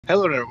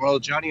Hello there,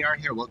 world. Johnny R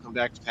here. Welcome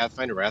back to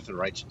Pathfinder Wrath of the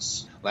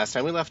Righteous. Last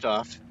time we left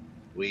off,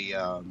 we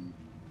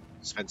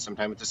spent some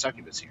time with the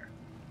succubus here.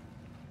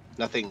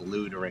 Nothing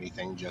lewd or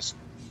anything, just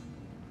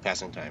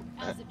passing time.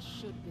 As it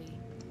should be.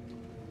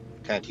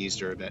 Kind of teased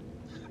her a bit.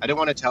 I don't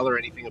want to tell her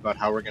anything about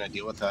how we're going to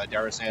deal with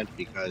Darrazand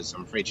because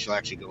I'm afraid she'll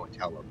actually go and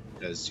tell him,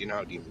 because you know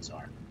how demons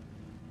are.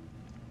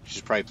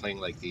 She's probably playing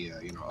like the,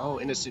 oh,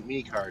 innocent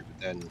me card,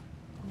 but then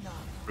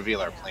reveal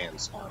our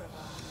plans. Oh,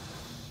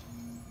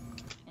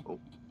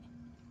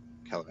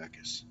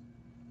 Calavacus.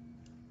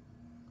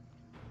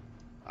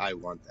 I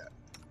want that.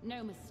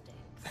 No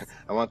mistakes.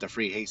 I want the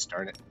free haste,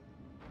 darn it.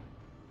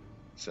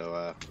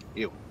 So,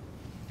 you.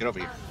 Get over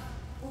here.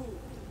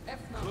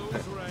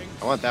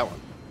 I want that one.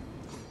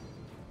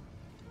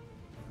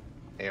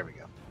 There we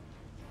go.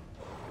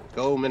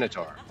 Go,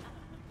 Minotaur.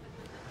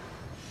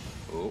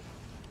 Oh.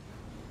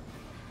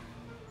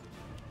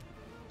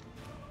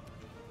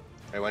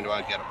 Hey, when do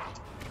I get him?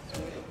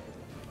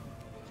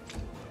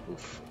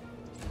 Oof.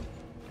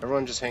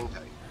 Everyone just hang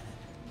tight.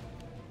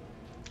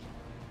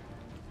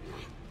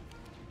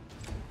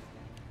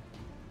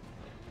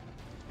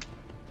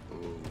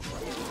 Ooh.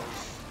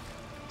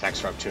 Attacks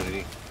for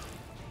opportunity.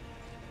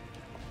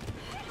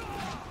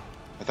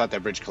 I thought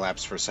that bridge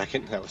collapsed for a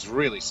second. That was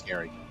really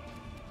scary.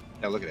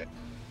 Now look at it.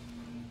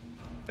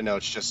 But no,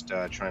 it's just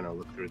trying to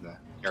look through the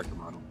character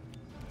model.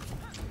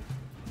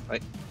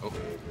 Right? Oh.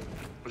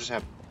 What just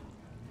happened?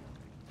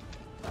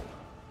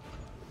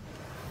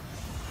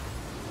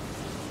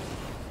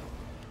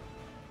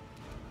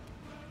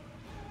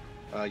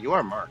 You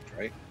are marked,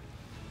 right?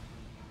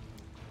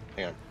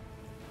 Hang on.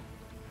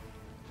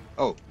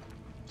 Oh.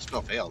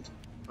 Spell failed.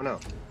 Oh no.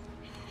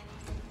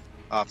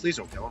 Please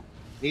don't kill him.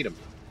 Need him.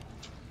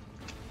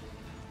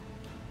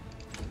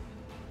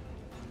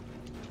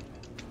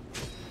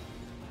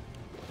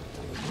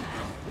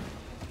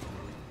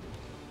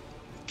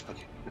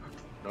 Okay.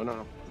 No.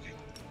 Okay.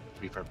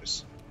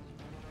 Repurpose.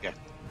 Yeah.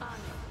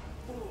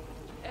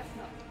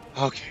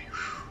 Okay.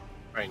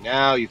 Right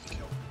now you can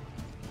kill him.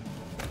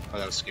 Oh,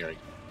 that was scary.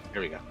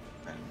 Here we go.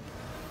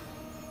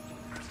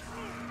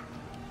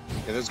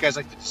 Yeah, those guys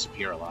like to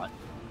disappear a lot.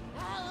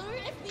 I'll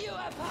rip you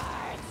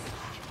apart.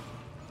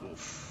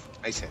 Oof.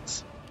 Nice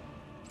hits.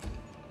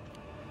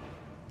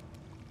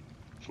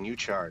 Can you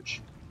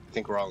charge? I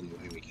think we're all in the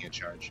way we can't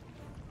charge.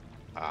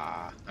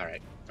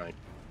 Alright, fine.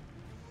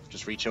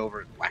 Just reach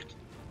over and whack.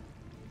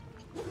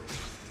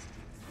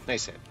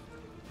 Nice hit.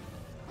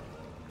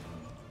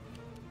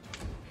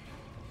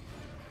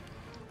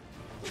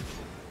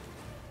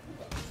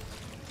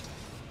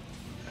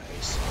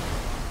 Nice.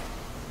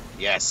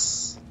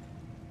 Yes!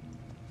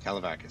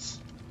 Calavacus.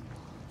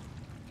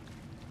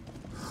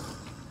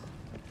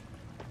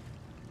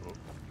 Oh.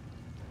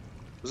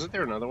 Wasn't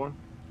there another one?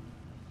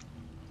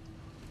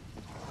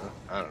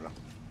 I don't know.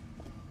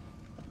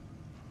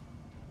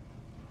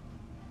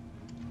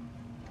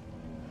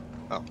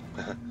 Oh.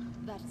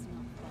 That's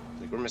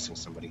not Like we're missing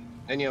somebody.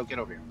 Nenio, get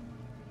over here.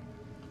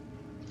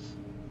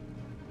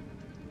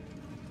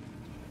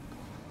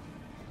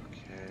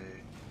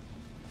 Okay.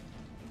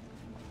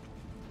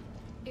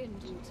 in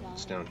due time.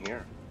 It's down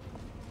here.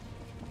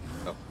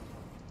 Oh.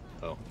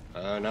 Oh.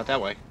 Not that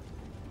way.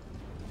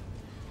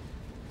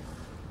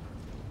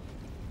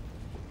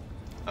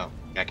 Oh,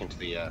 back into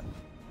the,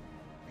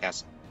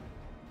 castle.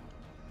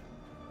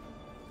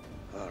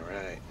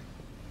 Alright.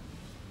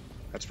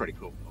 That's pretty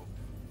cool.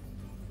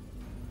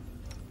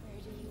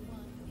 Where do you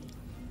want me?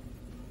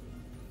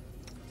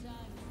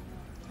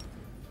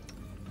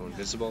 Go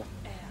invisible.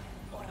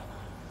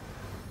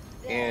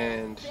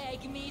 And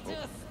Beg me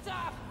to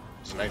stop.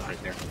 there's a knife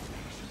right there.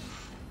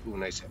 Ooh,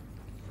 nice hit.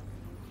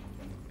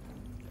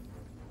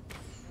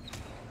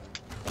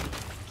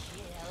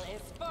 Kill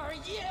is for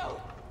you.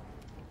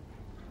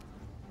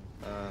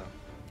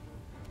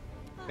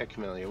 Yeah,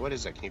 Camellia, what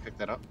is that? Can you pick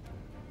that up?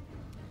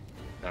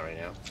 Not right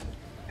now.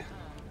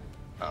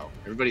 Oh,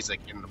 everybody's like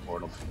in the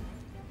portal.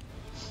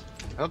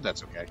 I hope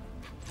that's okay.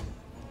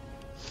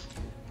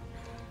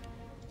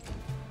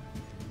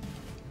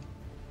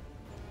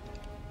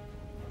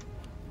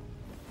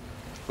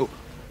 Oh,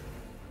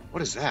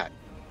 what is that?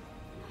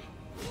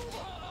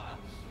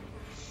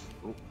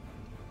 Oh,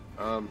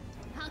 I'll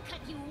cut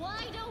you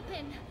wide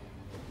open.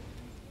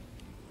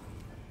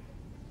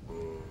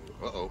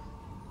 uh-oh.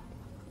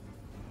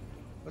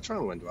 What's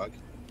wrong, Windwog?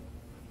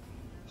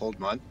 Hold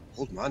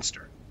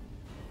monster.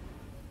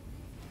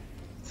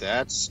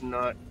 That's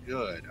not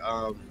good.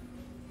 Oh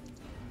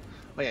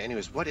yeah,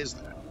 anyways, what is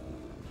that?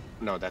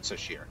 No, that's a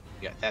shear.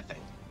 Yeah, that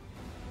thing.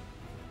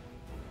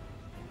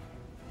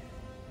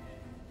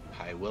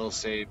 High will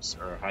saves,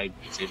 or high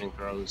saving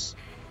throws.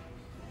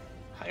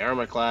 High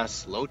armor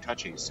class, low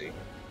touching AC.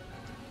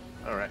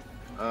 Alright.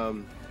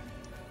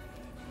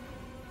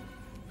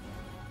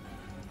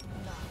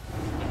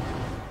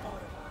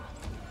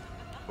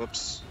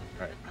 Whoops.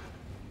 Alright.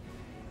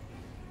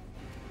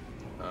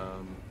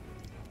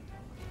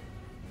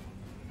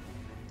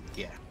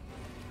 Yeah.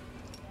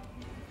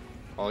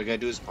 All you gotta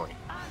do is point.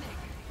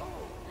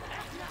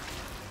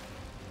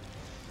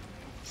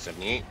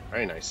 78.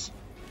 Very nice.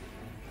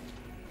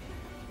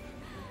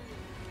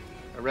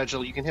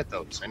 Reginald, you can hit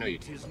those. I know you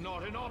It can. is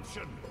not an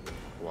option.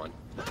 One.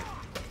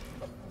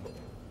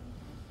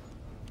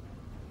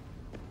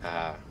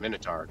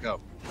 Minotaur,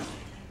 go.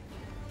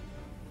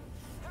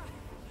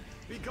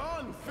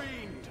 Begone,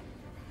 fiend!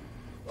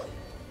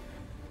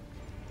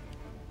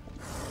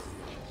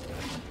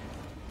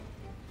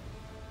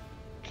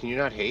 Can you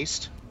not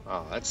haste?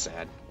 Oh, that's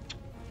sad.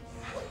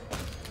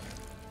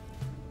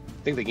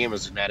 I think the game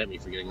was mad at me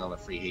for getting all the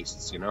free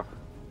hastes, you know?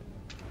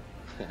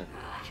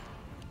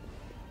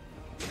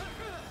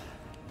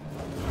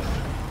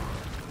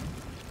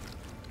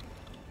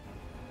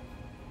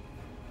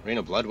 Rain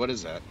of Blood? What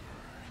is that?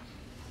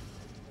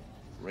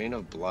 Rain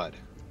of Blood.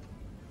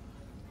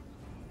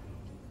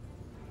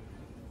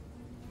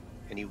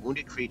 Any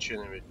wounded creature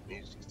in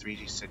the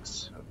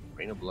 3d6 of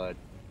Rain of Blood.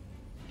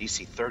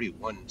 DC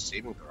 31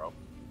 saving throw.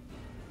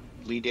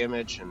 Bleed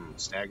damage and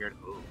staggered.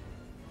 Ooh.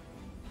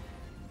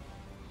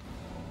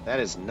 That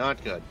is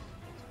not good.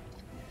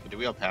 Did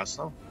we all pass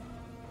though?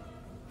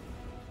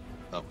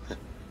 Oh.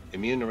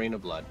 Immune to Rain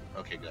of Blood.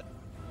 Okay, good.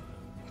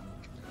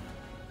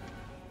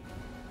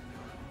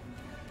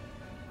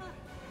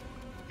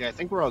 Yeah, I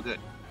think we're all good,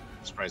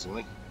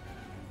 surprisingly.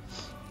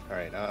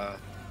 Alright,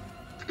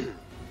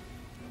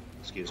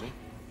 excuse me.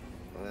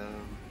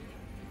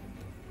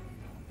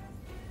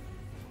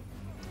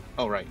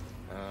 Oh, right.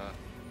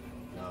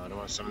 No, I don't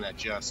want to summon that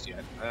just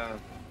yet.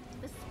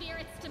 The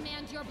spirits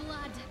demand your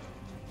blood.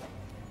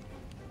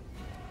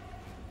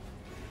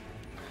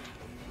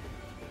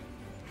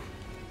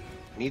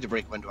 I need to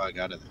break When Do I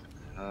Got of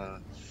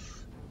that.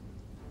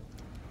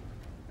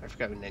 I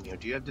forgot when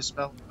do you have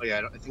Dispel? Oh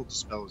yeah, I think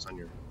Dispel was on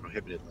your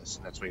prohibited list,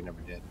 and that's why you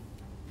never did.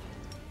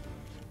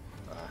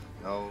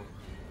 No.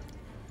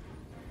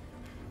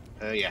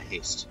 Yeah,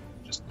 haste.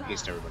 Just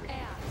haste everybody.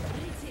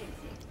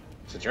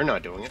 Since you're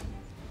not doing it.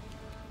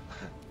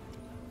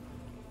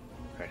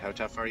 Alright, how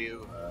tough are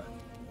you?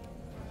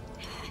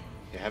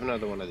 Yeah, have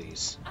another one of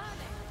these.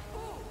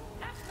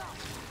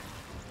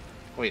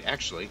 Wait,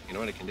 actually, you know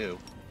what I can do?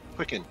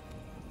 Quicken.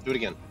 Do it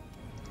again.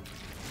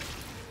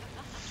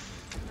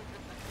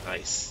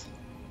 Nice.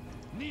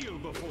 Kneel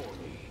before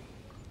me.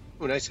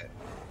 Ooh, nice hit.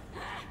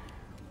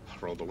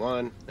 Roll the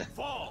 1.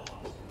 Fall.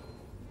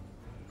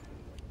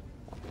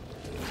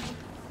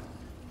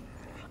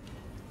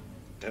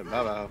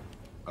 Bye-bye.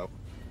 Oh.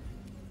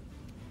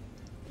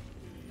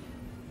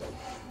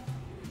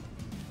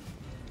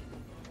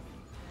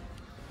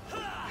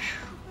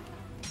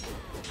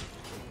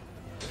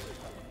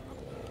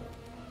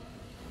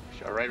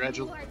 All right,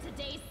 Reginald.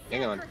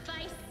 Hang on.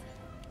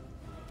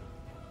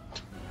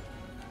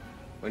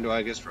 When do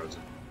I get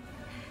frozen?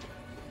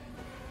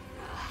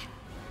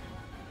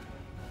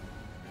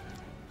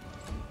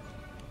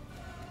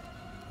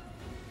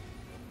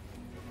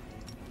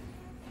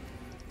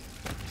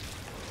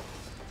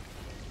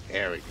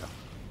 There we go.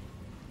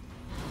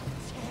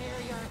 Tear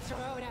your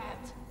throat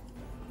out.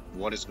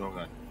 What is going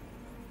on?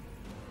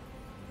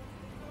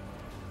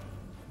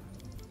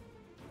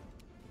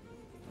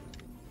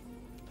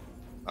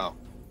 Oh.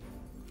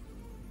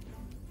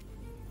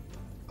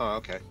 Oh,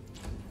 okay.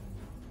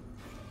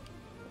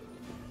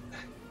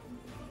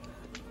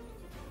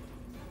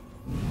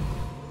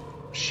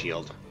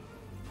 Shield.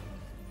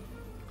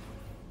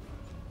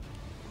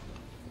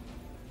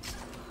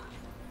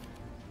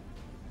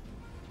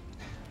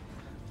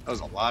 That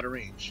was a lot of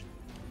range.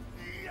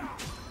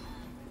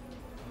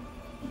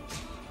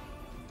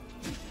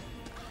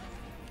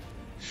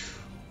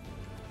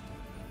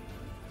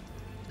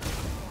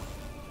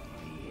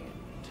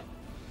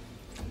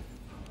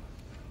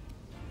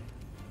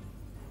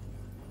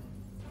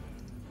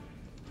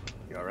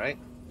 You alright?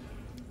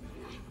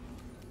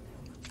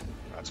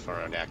 That's far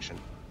round action.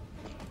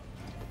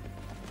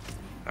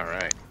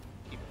 Alright.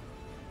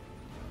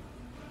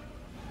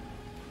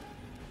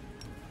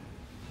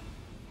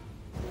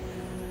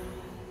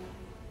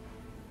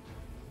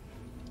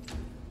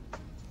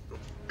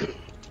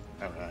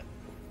 Alright.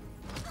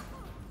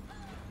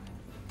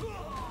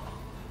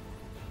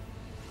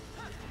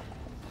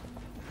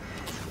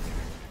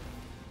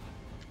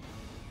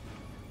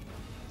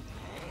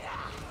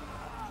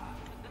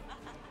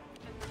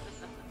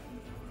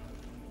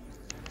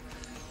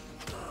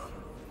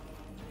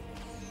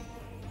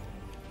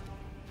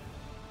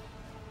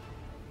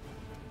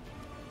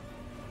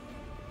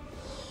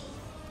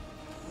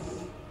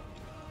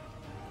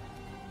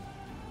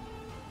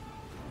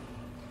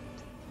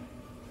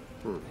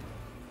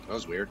 That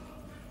was weird.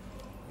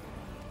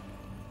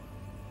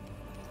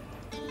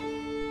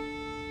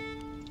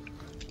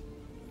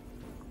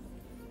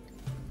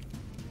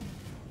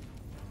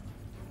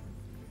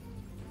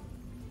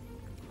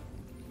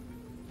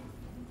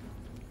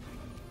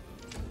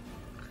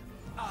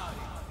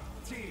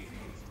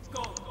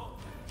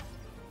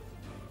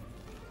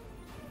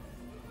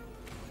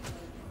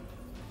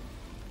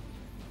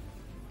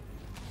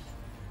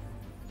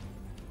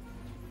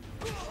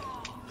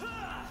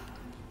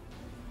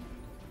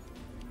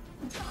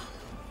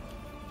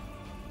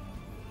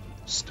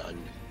 Stunned.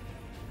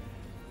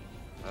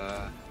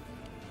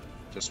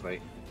 Just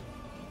wait.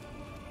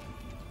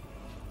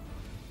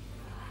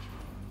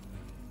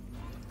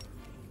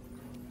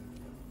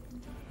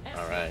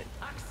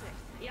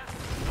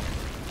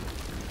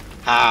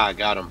 Ah,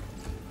 got him.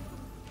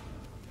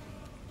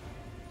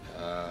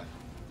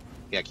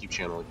 Yeah, keep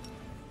channeling.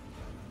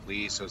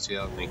 Please,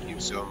 Social, thank you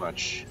so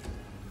much.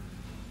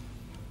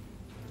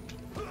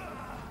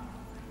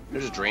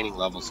 They're just draining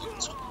levels of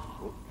this.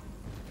 Oh.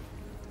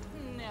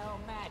 No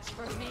match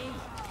for me.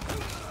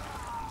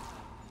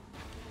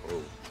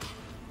 Oh.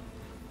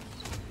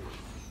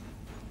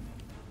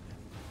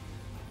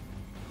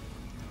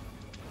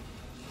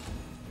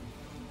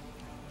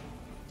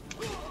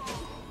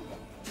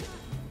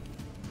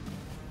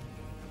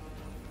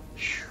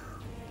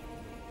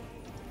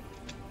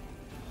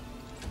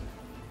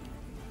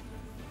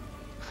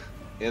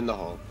 In the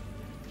hole.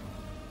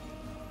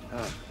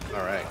 Ah,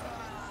 all right.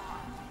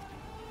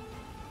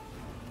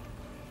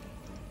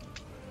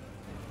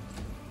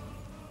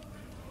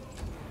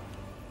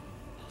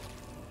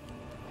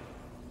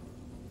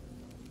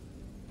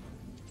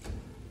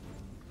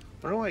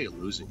 I don't know why you're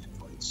losing hit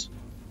points.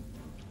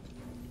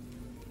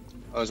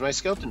 Oh, is my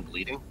skeleton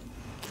bleeding?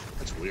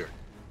 That's weird.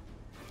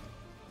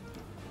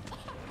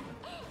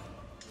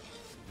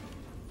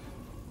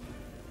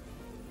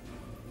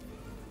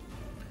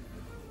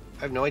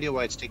 I have no idea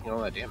why it's taking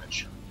all that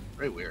damage.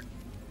 Very weird.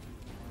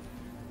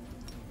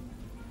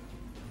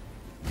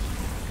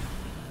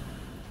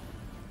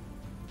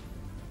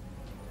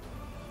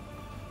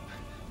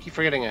 Keep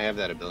forgetting I have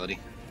that ability.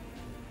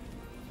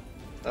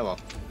 Oh well.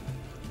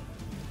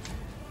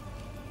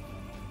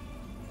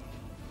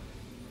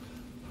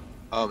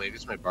 Oh, maybe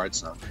it's my bard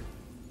song.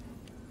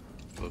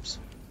 Whoops.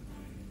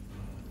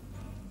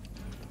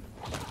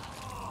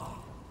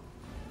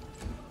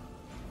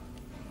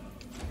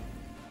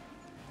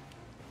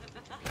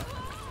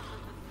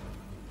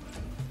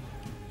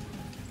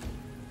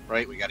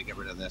 Right, we gotta get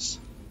rid of this.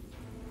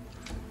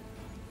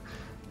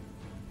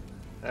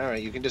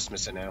 Alright, you can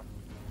dismiss it now.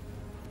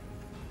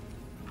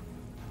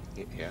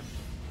 Yeah.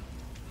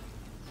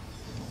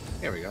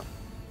 There we go.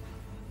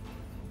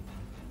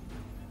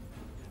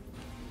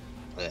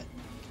 Blech.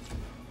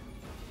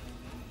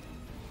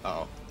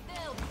 Uh-oh.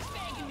 They'll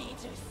beg me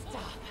to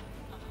stop.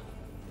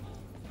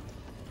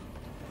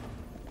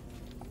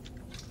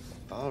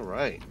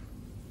 Alright.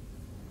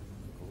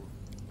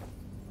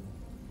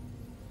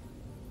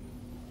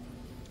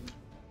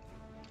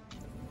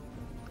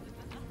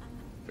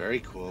 Very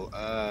cool.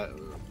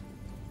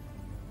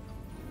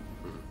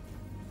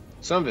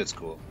 Some of it's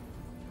cool.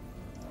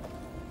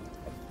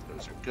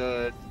 Those are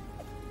good.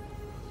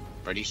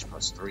 Prestige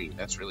 +3.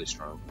 That's really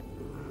strong.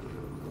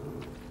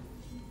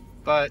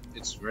 But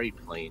it's very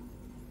plain.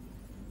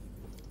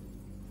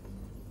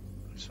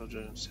 Soldier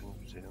and Single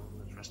Potato.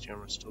 The rusty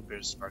armor still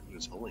bears the spark of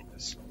his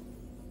holiness.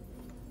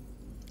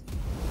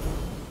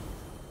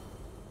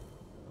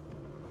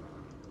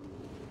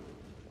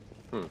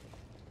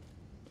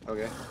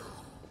 Okay.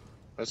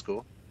 That's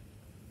cool.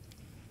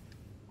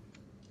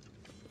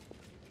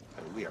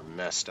 And we are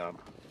messed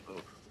up. Oh.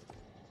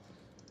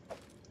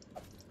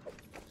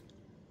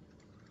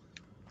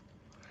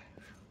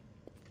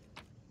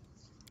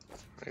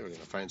 Alright, we're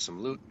gonna find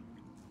some loot.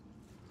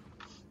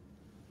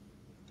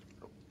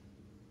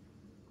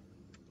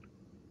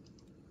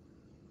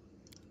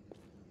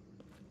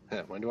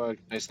 Yeah, when do I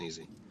nice and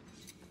easy?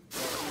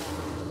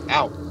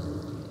 Ow!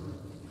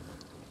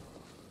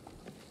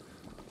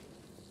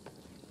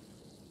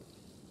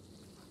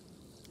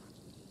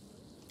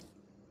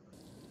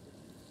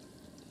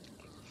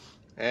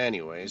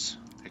 Anyways,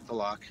 pick the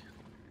lock.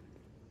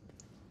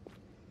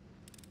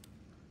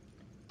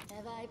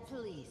 Have I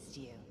pleased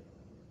you?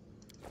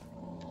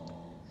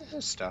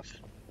 Stuff.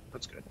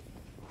 That's good.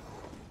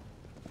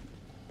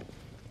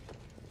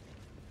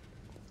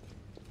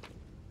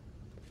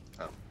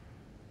 Oh.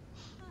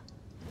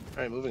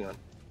 Alright, moving on.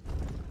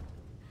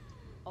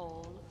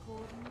 All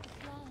according to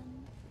plan.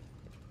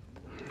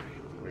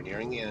 We're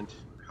nearing the end.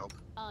 I hope.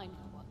 I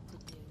know what to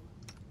do.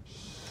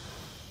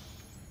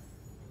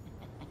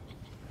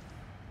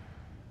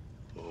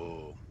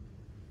 Oh.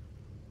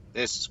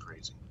 This is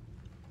crazy.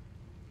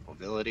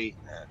 Mobility?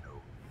 No.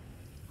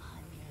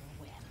 On your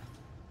whim.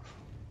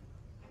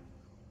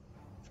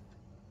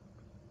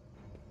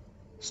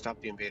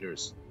 Stop the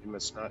invaders. You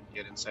must not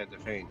get inside the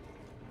fane.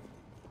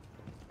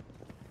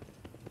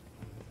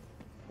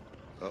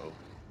 Uh-oh.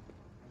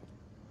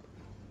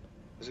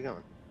 Where's it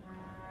going?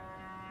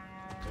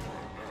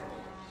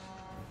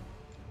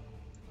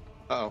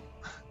 Uh-oh.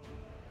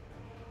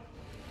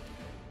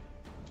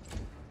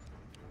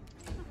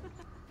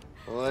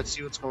 Well, let's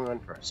see what's going on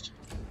first.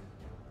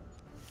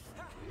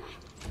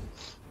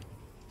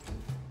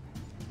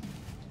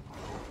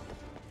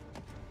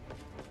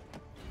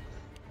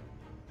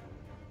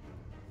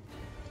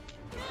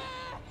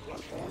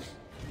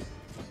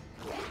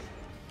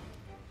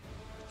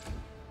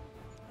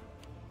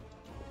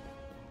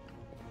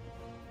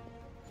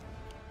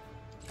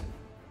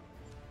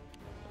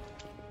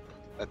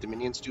 Let the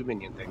minions do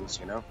minion things,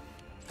 you know?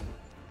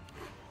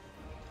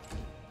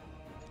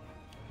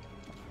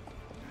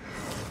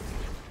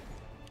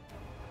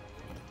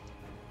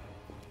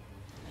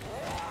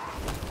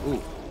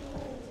 Ooh.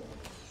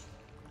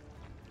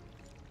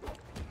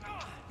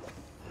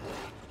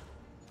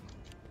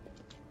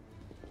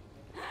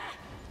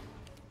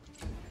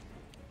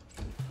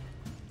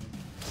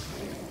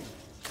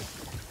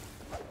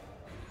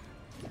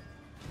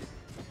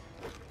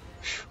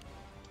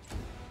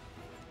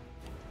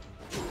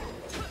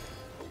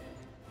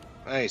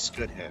 Nice,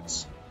 good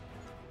hits.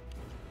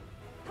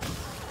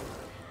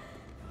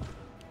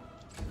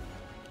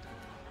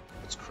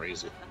 That's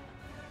crazy.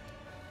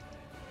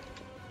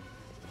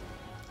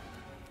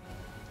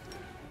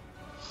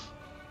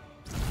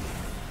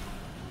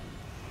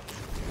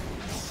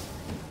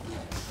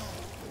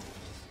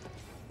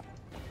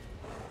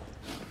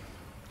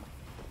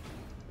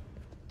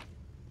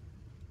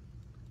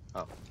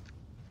 Oh.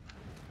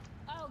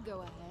 I'll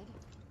go ahead.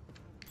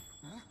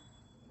 Huh?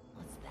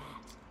 What's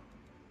that?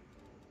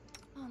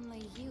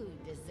 Only you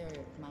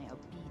deserve my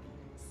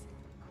obedience.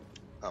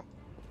 Oh.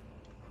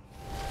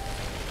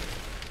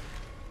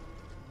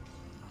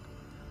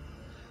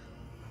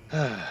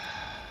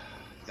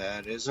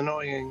 That is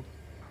annoying.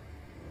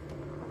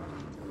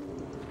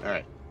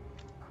 Alright,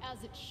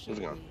 As it should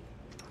moving on. be.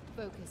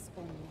 Focus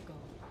on your goal.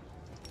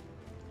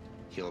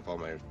 Heal up all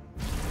my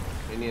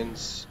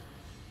minions.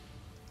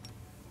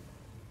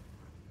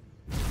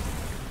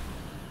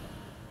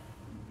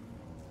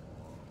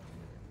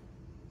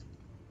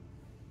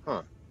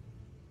 Huh.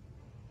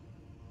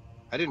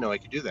 I didn't know I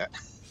could do that.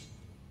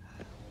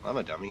 I'm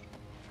a dummy.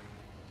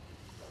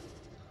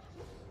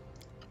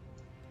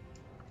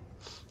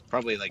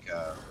 Probably like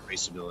a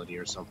race ability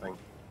or something.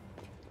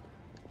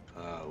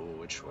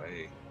 Which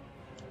way?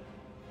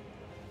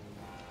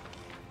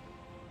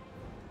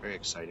 Very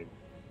excited.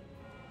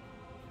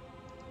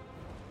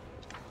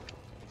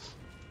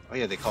 Oh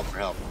yeah, they called for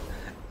help.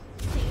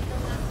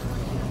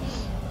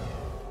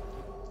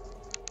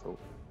 Oh.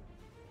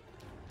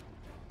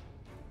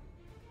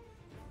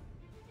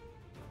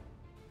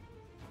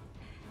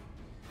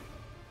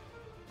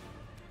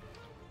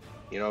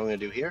 You know what I'm gonna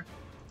do here?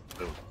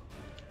 Boom.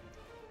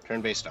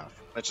 Turn based off.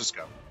 Let's just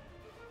go.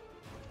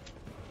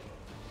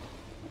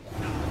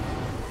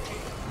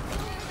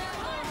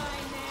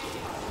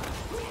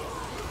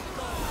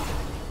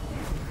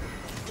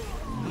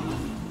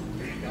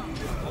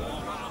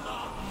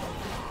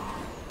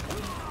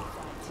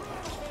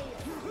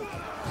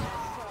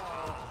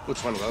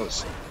 Which one of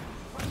those?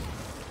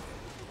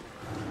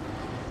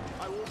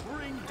 I will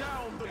bring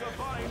down the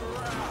divine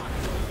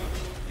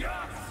wrath.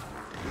 Yes!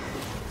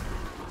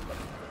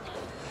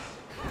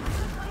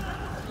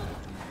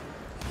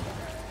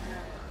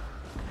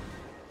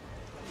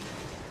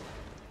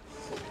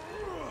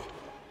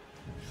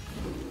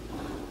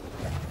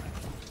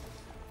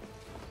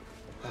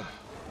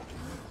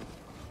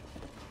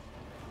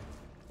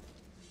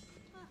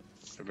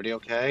 Everybody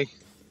okay?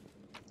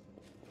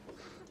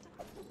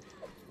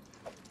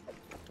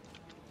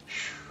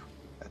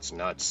 That's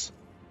nuts.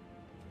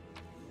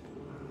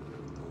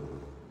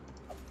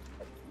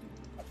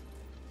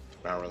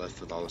 Powerless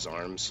with all his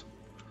arms.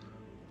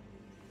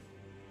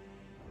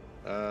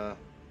 Where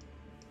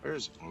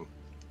is he?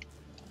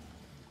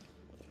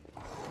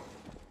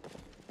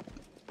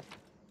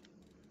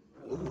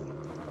 Ooh.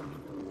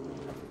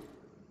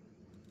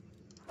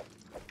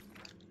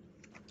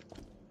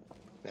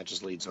 That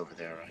just leads over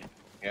there, right?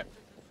 Yep.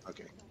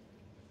 Okay.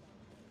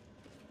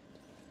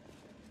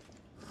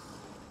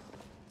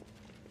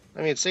 I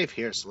mean, it's safe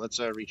here, so let's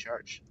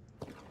recharge.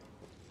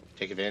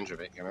 Take advantage of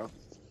it, you know?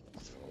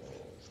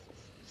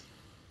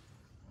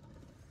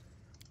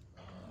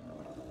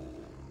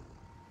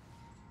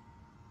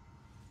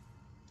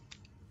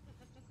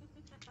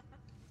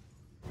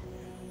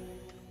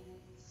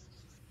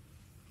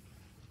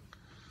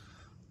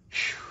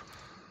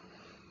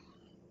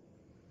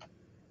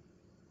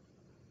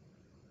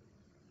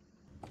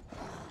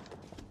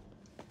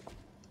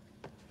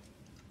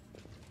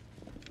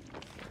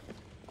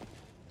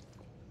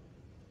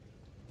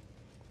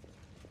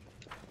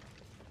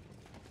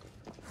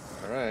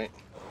 Alright.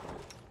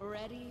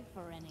 Ready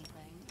for anything?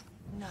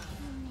 No.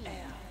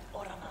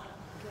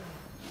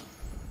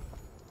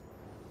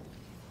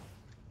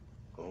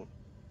 Oh.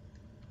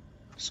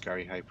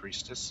 Scary High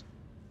Priestess.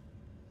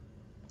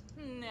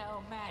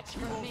 No match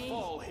You for will me.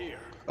 fall here.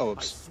 Oh, I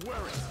oops. swear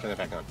it. Turn that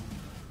back on.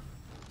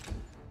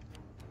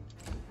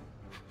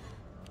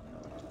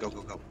 Go,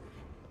 go, go.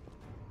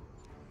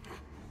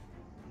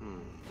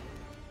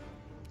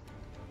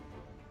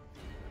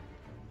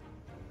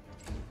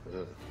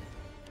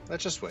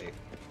 Let's just wait.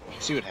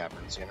 See what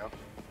happens, you know?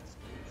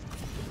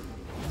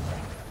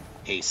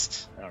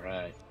 Haste.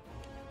 Alright.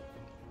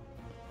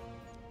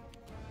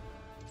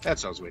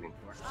 That's what I was waiting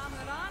for.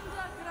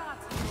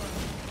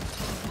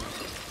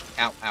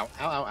 Ow, ow, ow,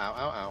 ow, ow,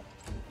 ow, ow.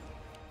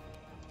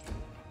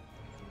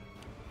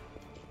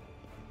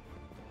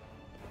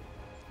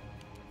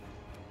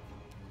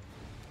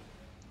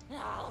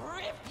 I'll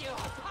rip you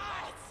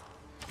apart.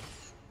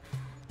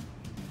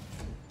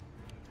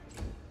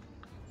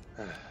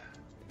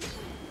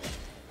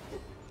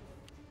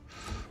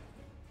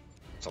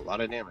 It's a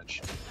lot of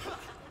damage.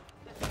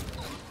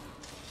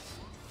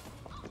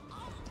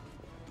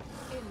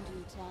 In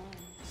due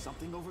time,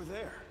 Something over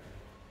there.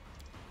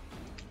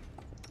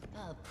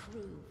 I'll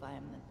prove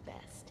I'm the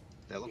best.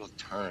 That little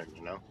turn,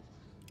 you know?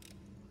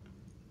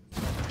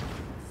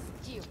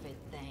 Stupid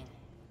thing.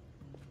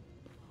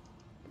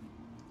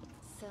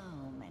 So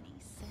many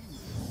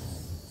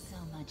sins. So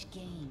much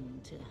game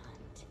to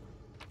hunt.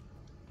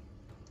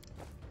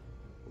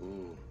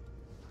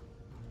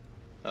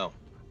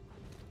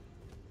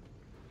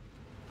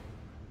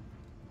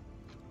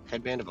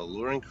 Headband of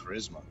Alluring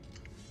Charisma.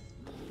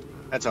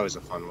 That's always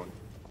a fun one.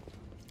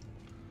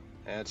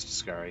 That's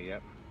Discari,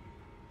 yep.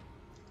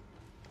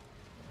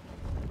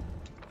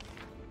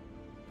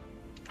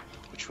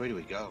 Which way do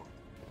we go?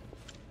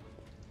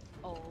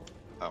 Oh.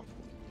 Oh.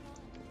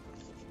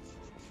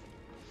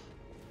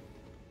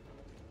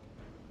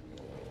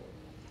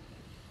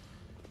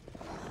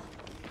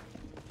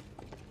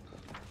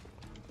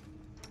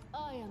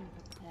 I am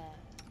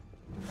prepared.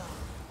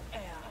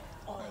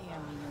 I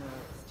am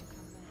yours to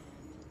command.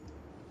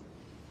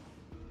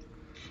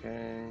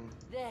 Okay.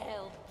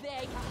 They'll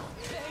beg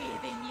to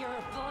bathe in your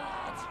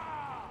blood.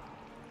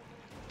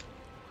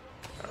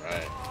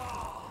 Alright.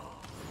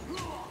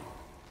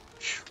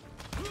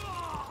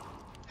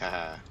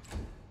 Haha.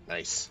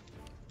 Nice.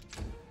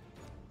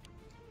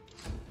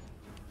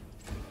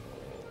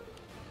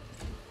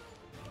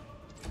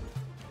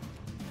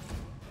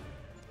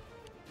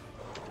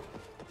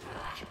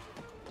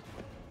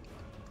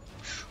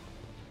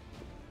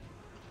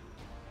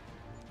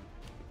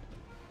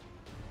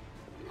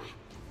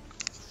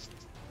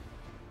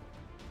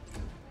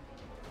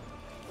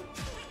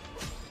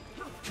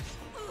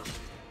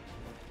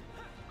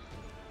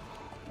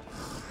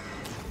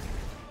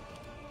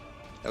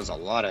 That was a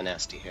lot of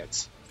nasty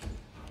hits.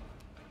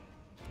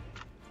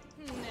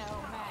 No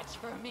match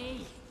for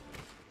me.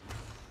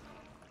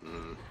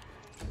 Hmm.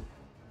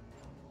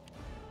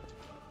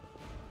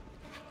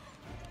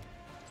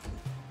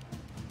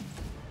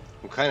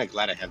 I'm kind of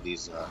glad I have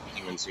these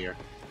demons here.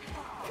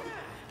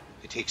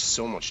 They take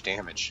so much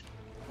damage.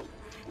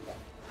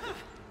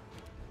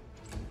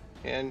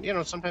 And, you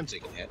know, sometimes they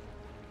can hit.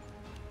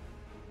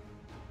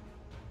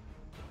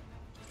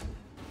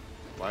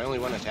 Why only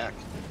one attack?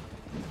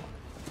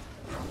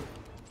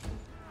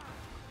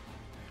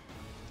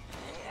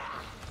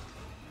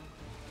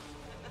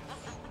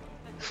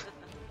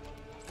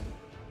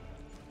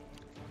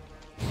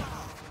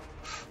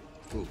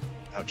 Ooh,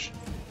 ouch.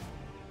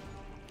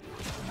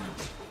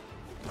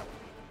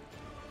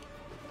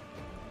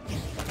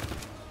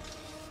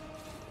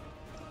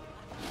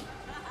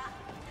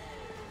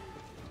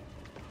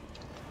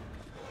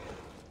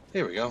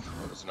 There we go.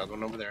 There's another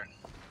one over there.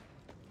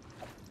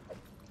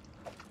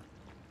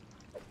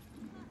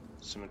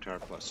 Scimitar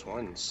plus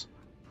ones.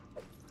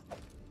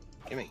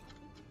 Gimme.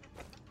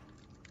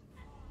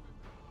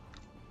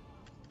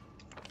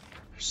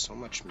 There's so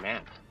much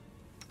map.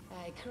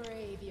 I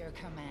crave your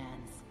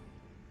commands.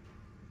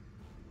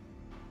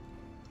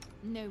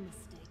 No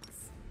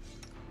mistakes.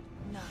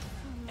 None.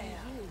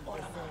 You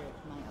deserve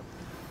my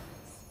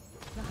obedience.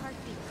 The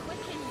heartbeat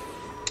quickens.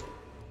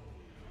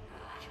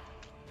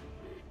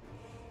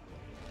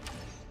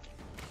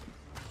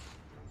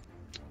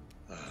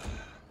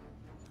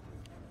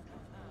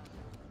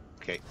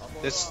 Okay,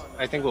 this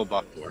I think we'll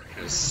buff for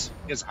because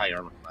he has high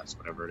armor class,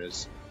 whatever it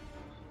is.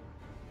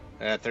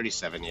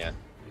 37, yeah.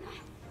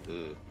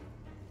 Ooh.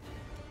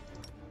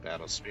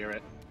 Battle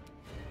Spirit.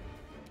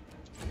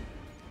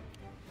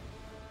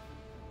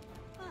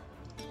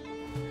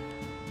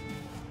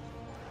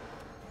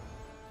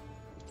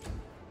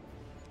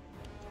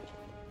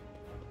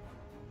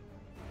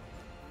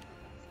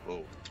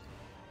 Whoa.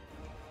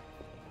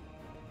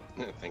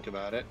 Think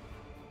about it.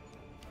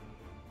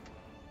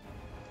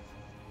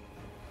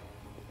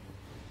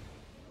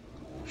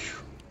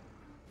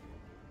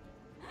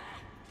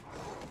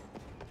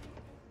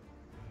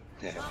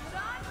 Yeah.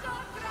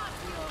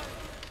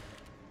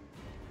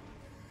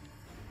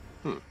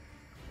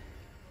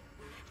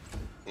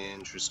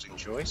 Interesting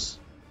choice.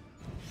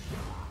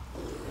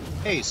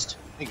 Haste.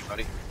 Thank you,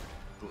 buddy.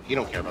 You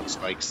don't care about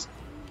spikes.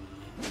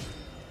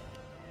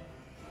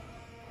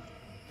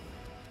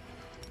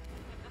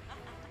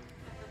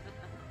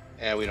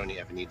 Yeah, we don't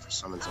have a need for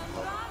summons at the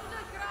moment.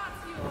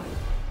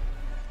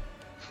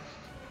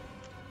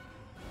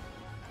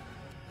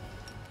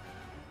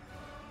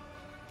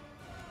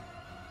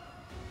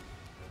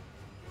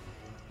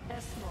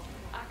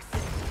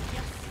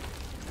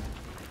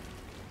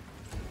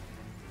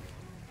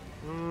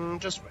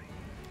 Just wait.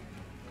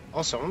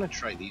 Also, I want to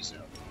try these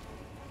out.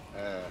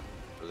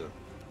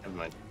 Never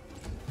mind.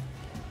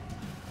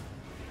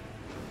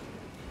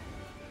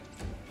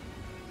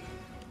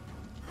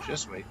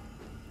 Just wait.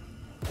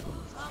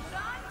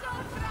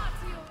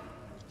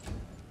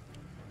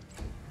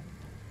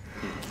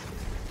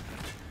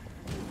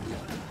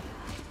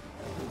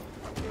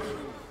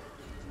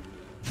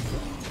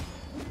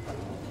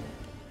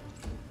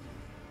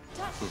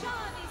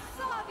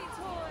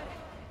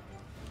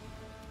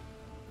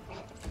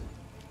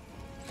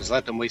 Just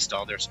let them waste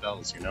all their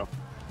spells, you know?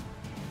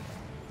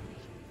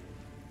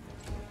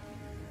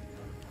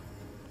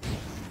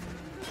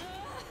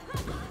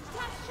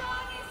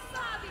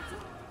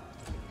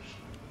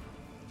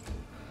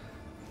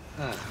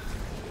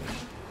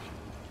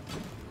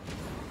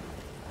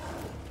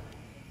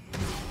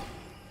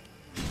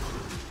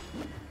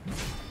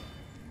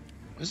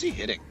 What is he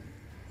hitting?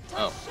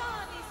 Oh.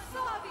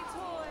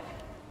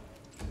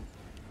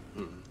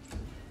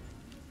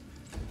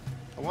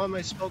 I want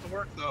my spell to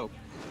work, though.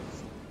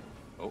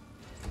 Oh.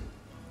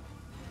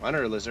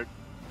 Honor, lizard.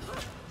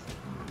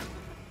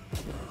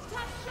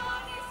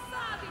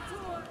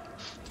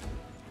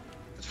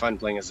 fun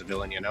playing as a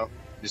villain, you know?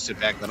 Just sit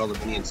back, let all the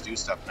minions do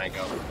stuff, and I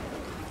go,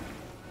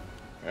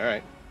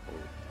 alright.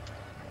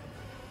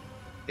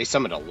 They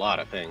summoned a lot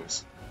of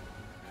things.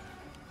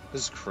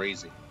 This is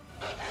crazy.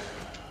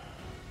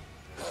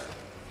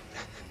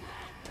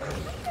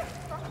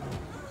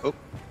 Oh.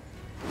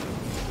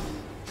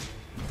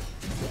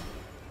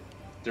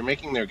 They're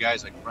making their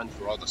guys like run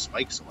through all the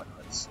spikes and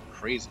whatnot. It's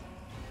crazy.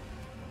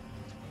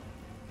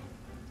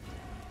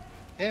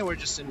 Yeah, we're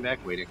just sitting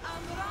back waiting.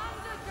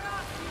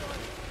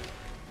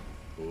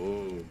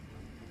 Ooh.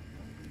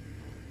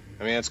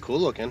 I mean, that's cool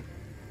looking.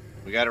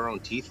 We got our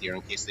own teeth here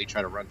in case they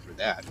try to run through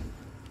that.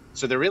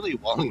 So they're really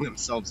walling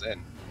themselves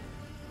in.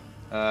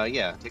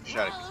 Yeah, take a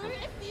shot at I'll rip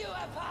you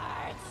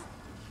apart.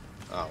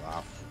 Oh,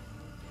 wow.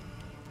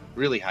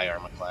 Really high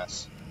armor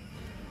class.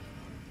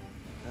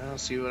 I'll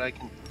see what I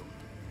can do.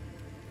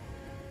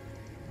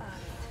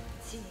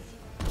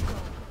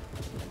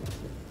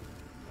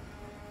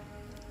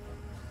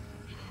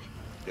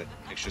 Good.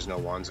 Make sure there's no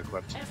wands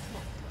equipped.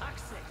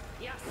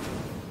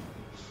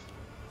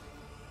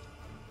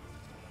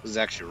 This is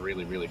actually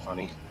really, really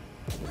funny.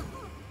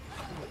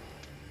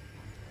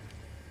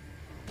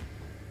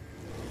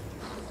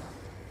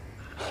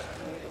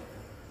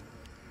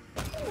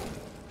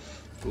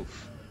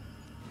 Oof.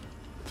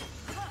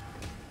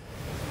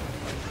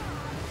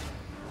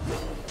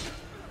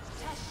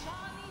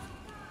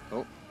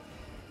 Oh.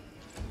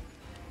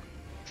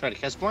 Try to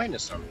cast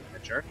blindness on me,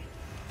 that jerk.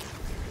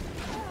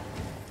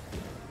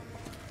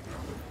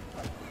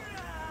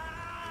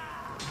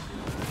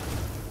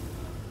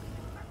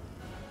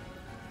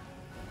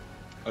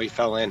 Oh, he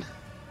fell in.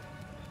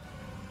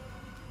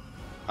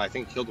 I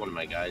think he killed one of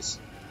my guys.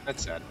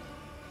 That's sad.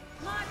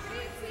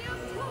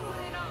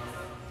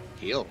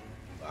 Heal.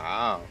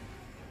 Wow.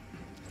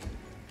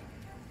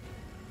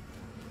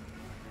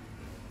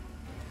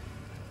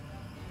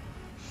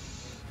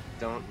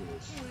 Don't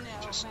move.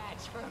 No Just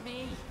match for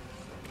me.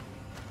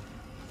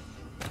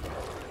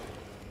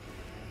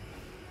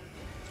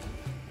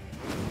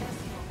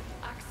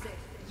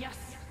 Yes.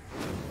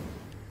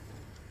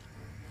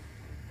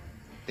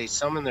 they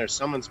summon their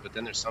summons, but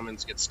then their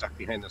summons get stuck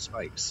behind the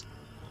spikes.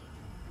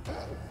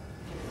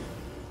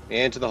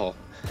 And to the hole.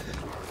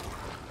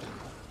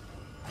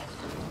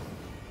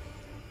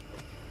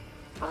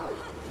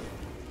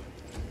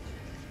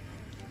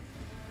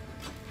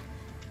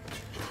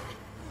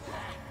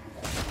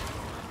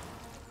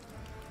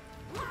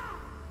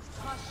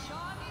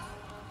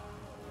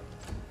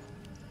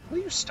 Will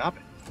you stop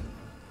it?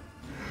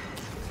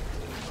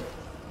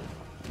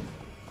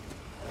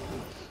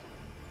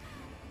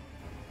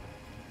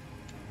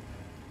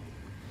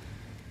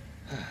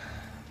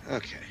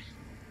 Okay.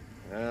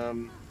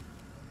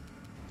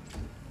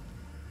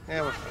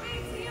 Yeah, we're fine.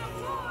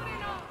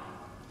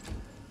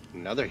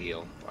 Another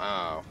heal.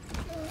 Wow.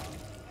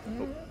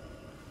 Oh.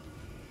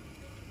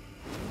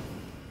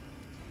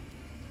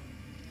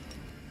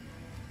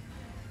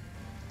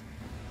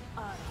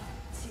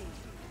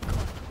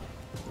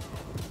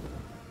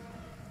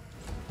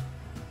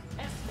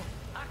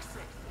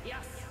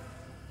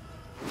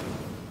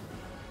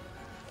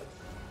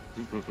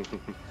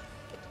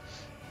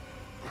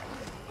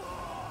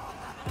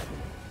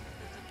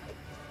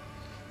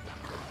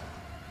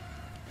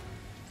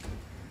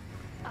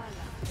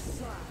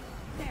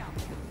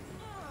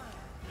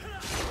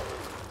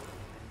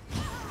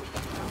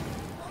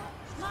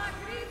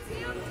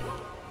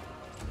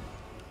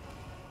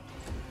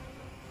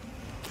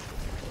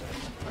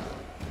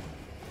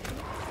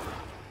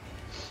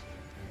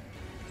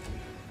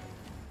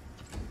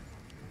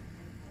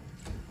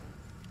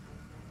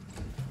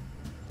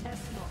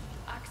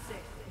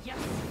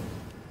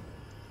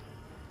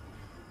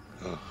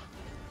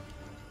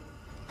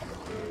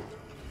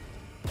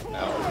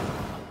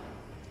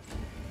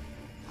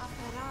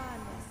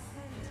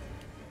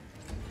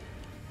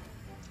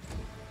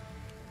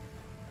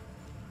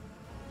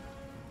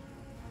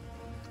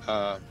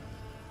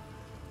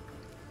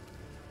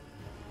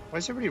 Why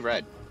is everybody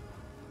red?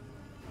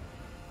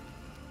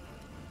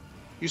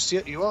 You see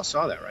it? You all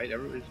saw that, right?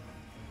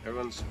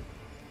 Everyone's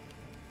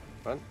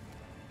what?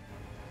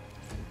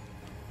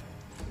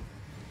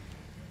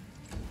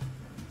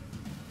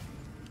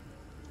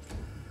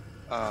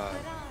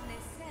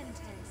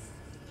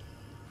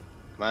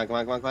 Come on, come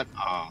on, come on, come on.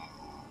 Aw.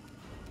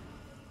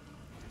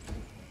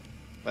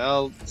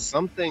 Well,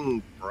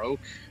 something broke.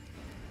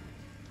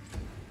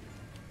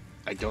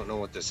 I don't know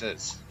what this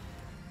is.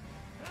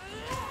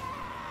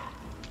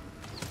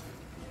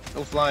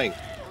 No flying.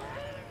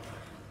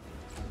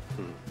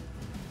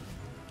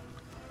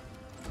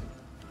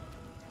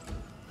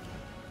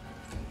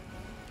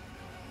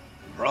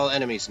 We're all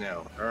enemies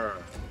now.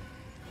 Urgh.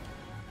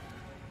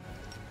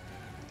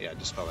 Yeah,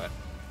 dispel that.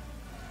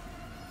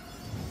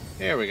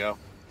 There we go.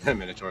 The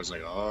Minotaur's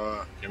like,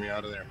 oh, get me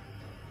out of there.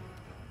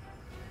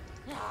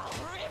 I'll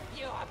rip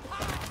you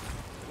apart.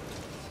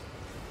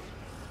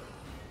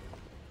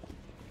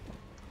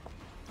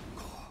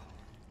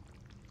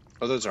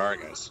 Oh, those are our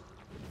guys.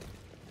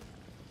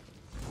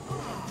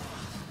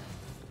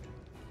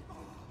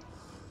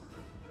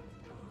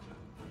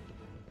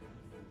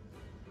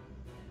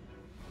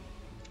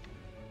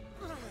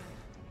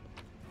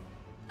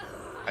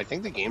 I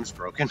think the game's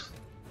broken.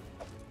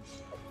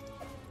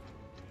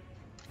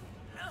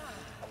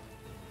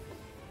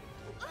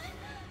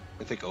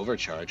 I think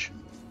overcharge.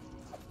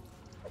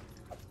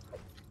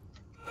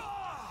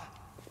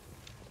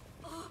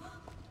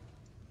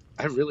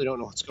 I really don't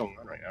know what's going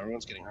on right now.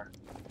 Everyone's getting hurt.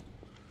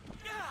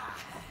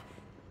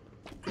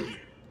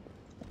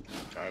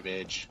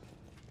 Garbage.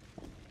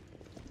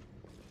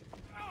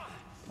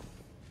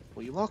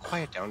 Will you all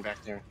quiet down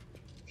back there?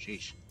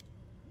 Sheesh.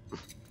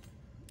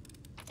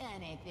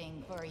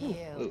 Anything for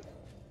you.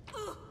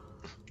 Ooh.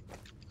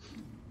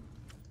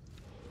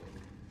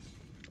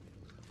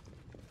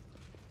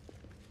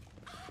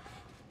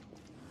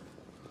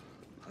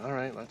 All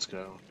right, let's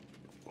go.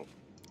 Oh.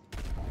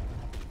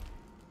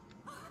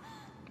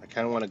 I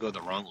kind of want to go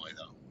the wrong way,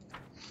 though.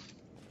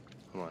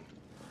 Come on.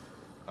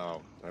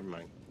 Oh, never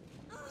mind.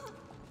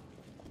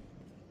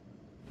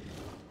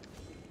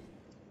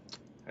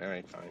 All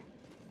right, fine.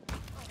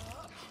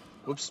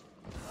 Whoops.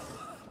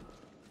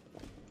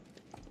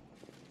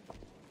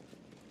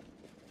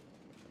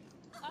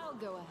 I'll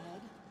go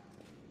ahead.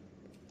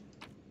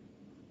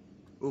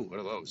 Ooh, what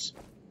are those?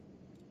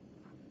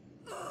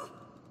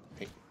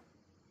 Hey.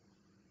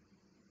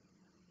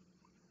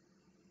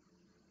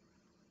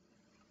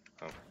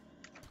 Oh.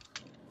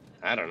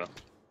 I don't know.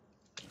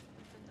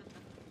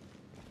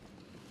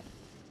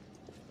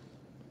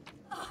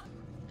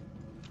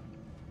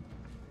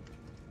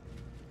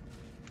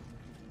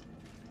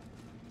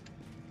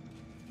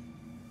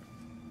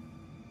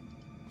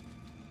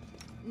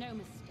 No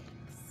mistakes.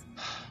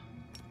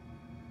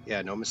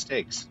 Yeah, no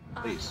mistakes,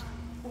 please.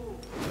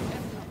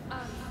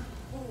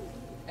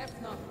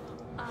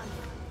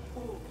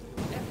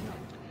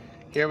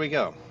 Here we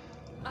go.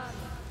 I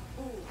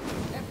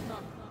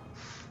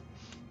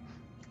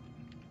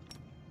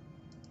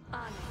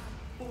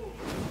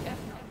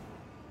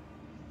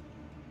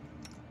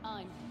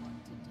know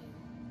what to do.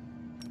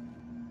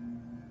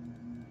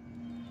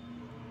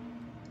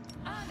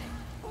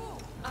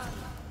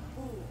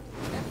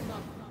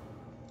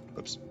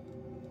 Oops.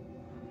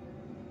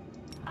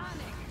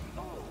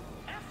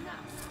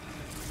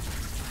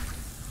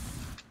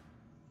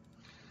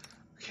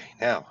 Okay,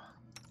 now,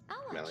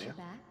 I'll watch Melia. you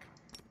back.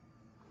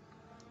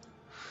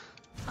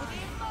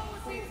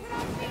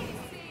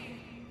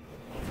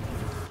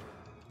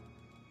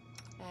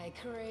 I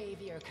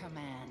crave your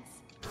commands.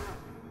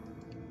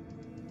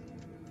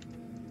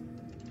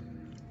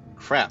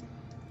 Crap.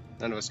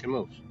 None of us can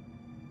move.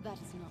 That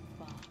is not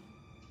far.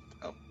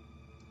 Oh.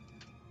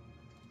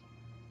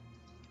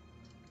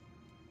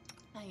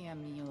 I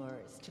am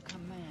yours to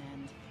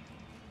command.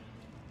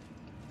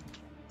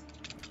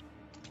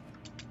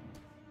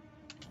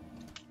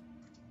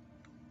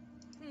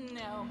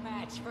 No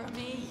match for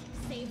me.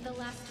 Save the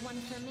last one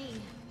for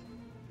me.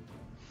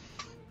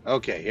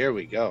 Okay, here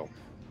we go.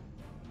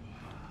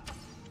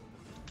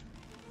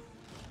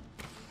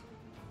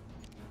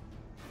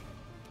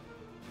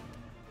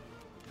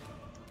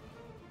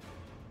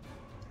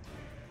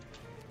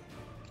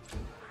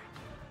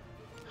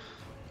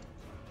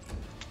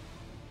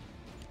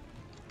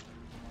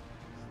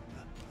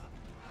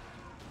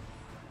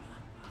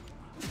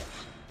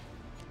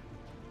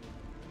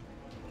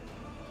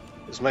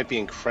 This might be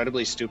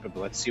incredibly stupid,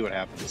 but let's see what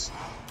happens.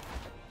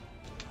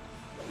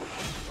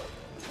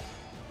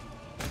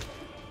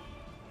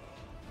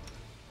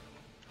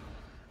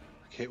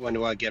 Okay, when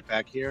do I get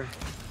back here?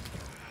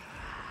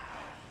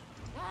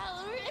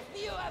 I'll rip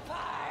you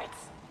apart.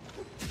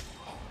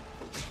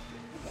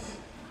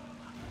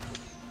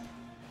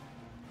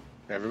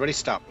 Everybody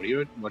stop. What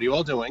are you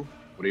all doing?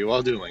 What are you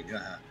all doing?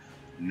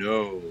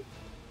 No.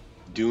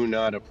 Do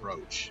not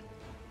approach.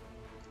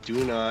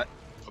 Do not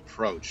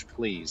approach,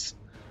 please.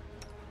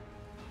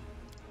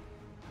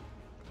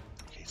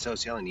 Okay,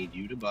 Social, I need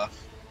you to buff.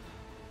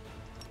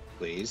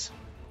 Please.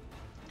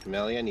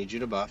 Camellia, I need you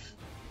to buff.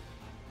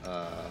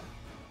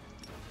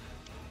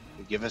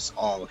 Give us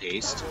all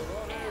haste.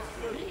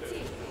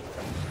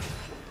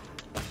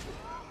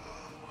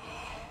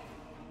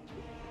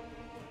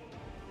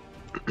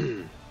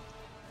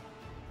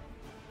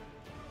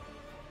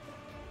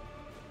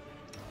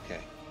 Okay.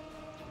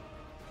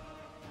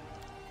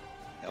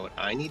 Now what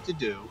I need to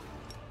do...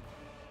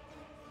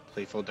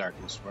 Playful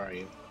Darkness, where are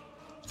you?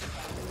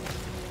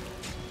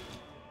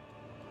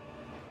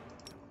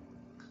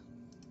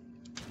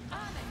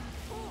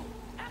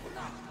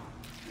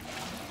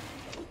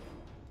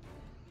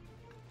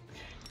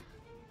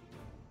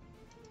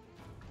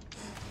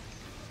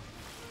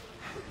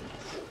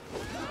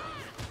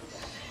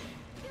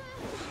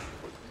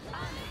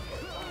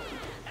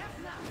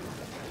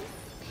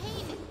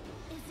 Pain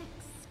is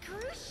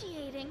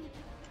excruciating.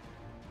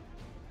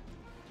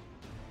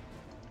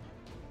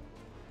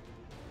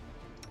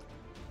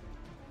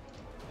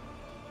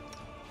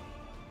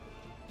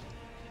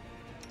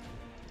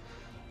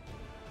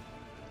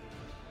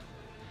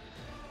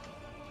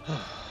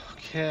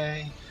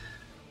 Okay.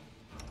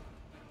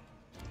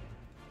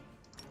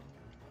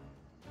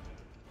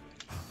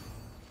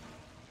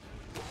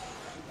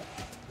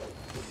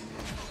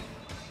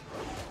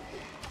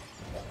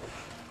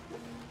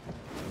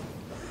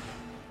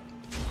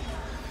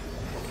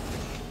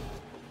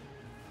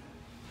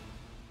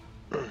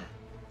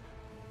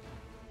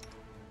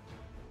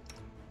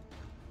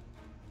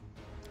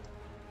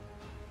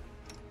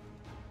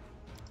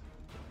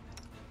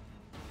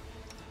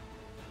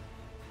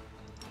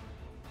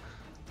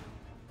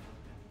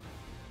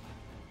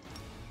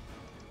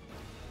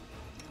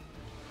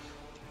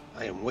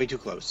 am way too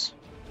close.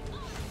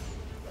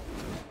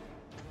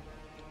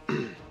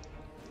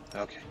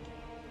 Okay.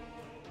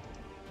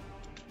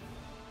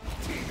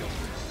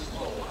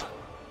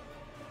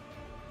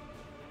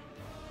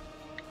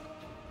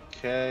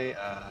 Okay,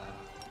 yeah.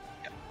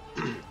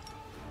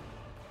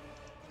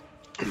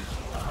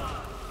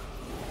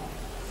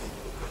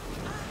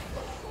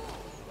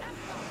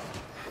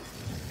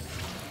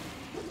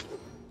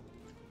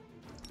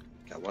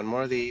 Got one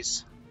more of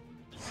these.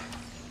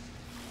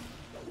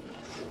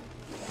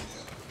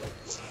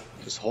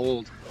 Just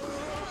hold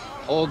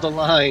the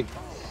line.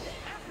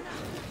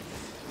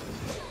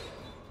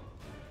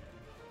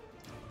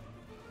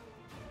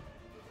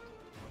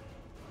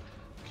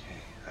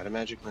 Okay, out of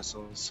magic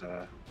missiles.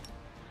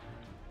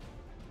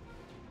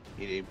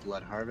 Need a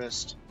blood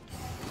harvest.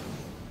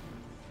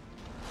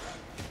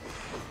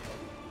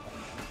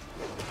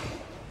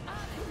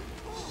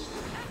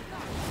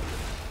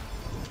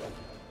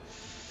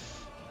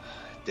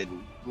 Did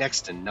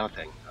next to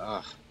nothing.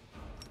 Ugh.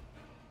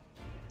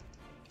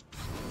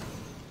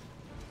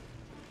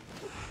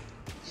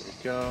 There we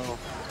go.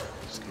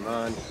 Just come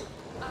on.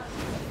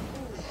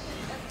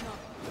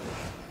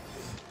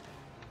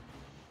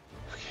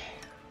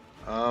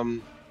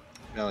 Okay.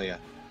 Melia.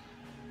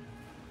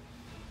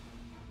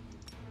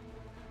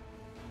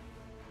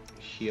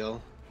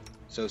 Heal.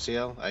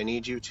 Social, I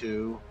need you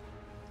to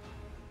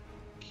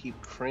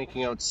keep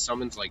cranking out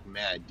summons like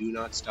mad. Do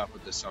not stop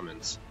with the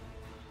summons.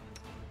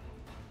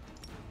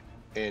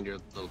 And your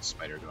little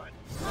spider, go ahead.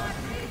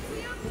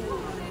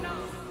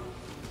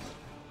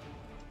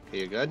 Okay,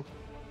 you good?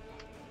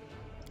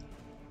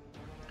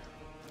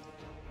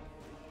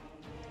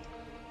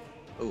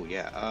 Oh,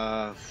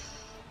 yeah,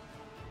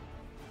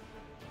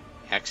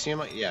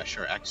 Axioma? Yeah,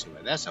 sure,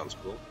 Axioma. That sounds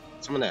cool.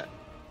 Summon that.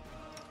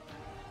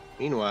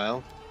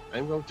 Meanwhile,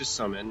 I'm going to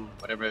summon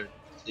whatever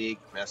League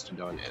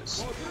Mastodon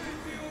is.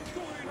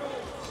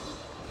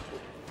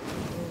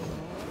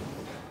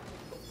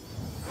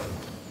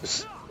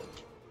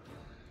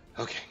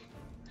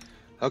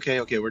 Okay.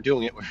 Okay, we're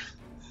doing it.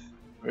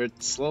 We're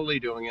slowly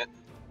doing it.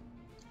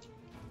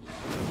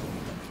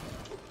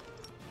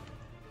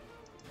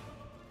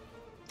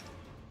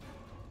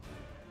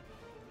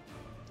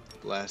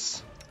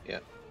 Bless. Yeah.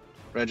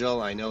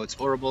 Regil, I know it's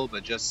horrible,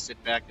 but just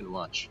sit back and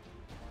watch.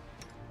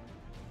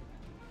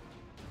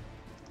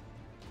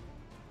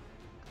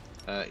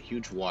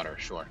 Huge water,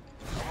 sure.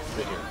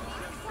 Right here.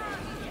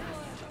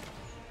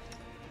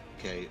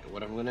 Okay,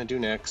 what I'm gonna do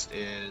next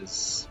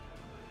is...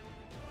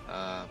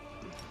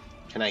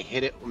 can I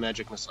hit it with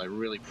magic missile? I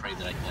really pray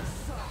that I can.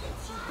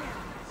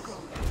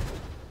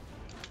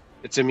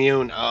 It's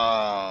immune.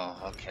 Oh,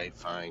 okay,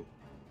 fine.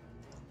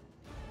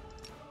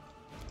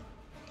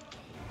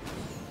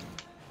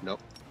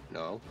 Nope.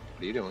 No.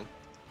 What are you doing?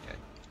 Okay.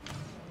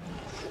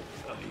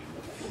 I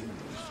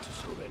refuse to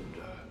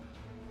surrender.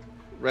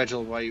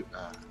 Regil, why you...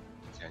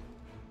 okay.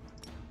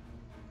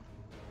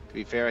 To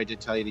be fair, I did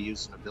tell you to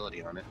use an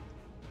ability on it.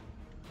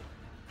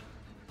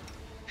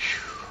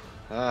 Phew.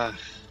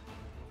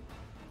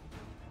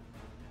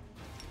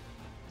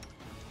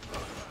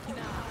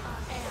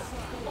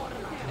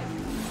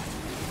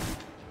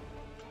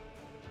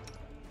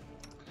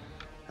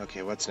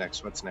 Okay, what's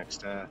next? What's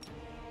next?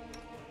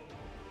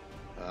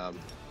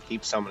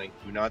 Keep summoning.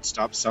 Do not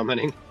stop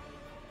summoning.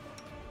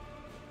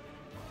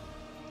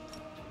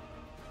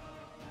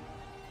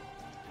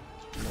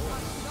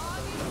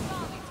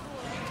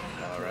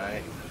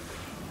 Alright.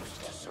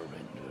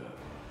 Surrender.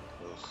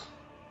 Ugh.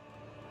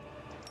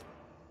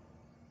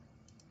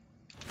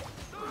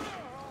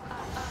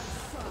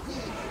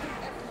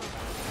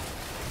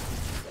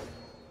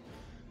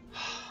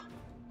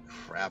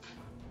 Crap.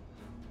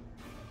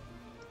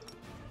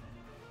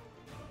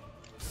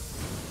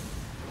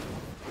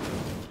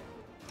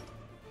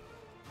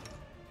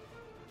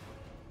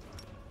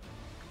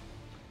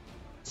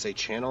 Say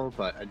channel,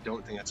 but I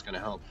don't think that's going to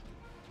help.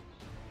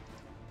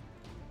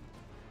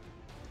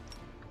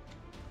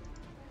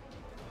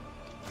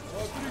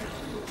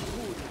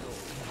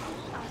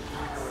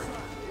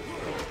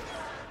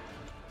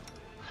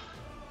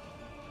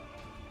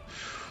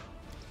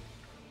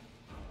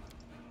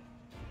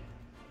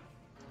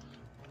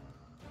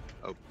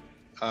 Oh,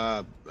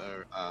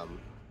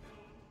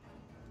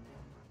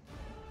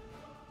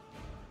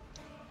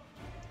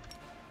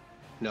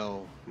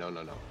 no.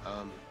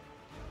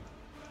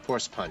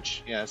 Force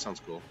punch. Yeah, that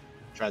sounds cool.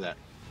 Try that,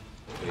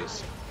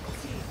 please.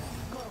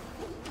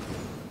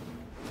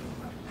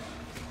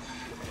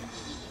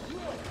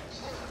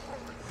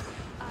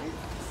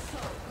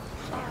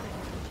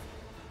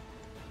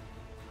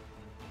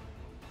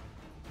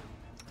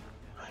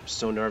 I'm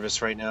so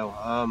nervous right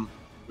now.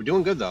 We're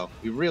doing good though.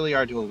 We really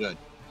are doing good.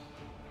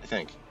 I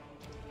think.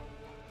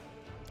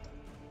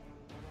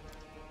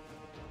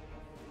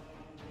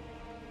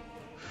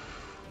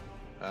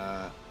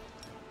 I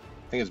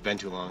think it's been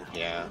too long.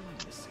 Yeah.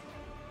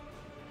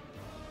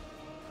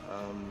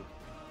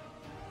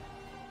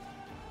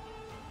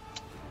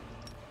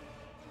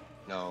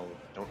 No,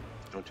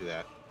 don't do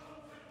that.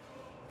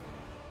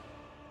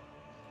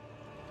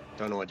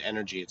 Don't know what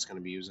energy it's going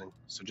to be using,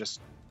 so just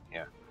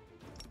Yeah.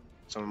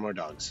 Summon more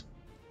dogs.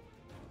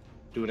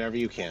 Do whatever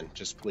you can.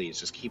 Just please,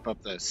 just keep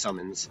up the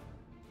summons.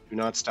 Do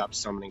not stop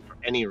summoning for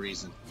any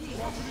reason.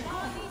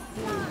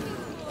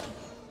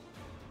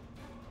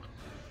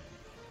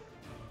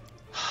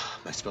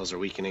 My spells are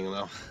weakening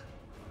though.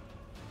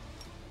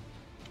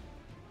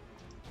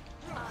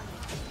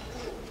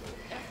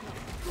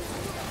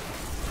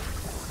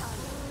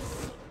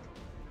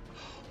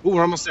 Ooh,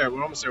 we're almost there.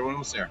 We're almost there. We're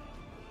almost there.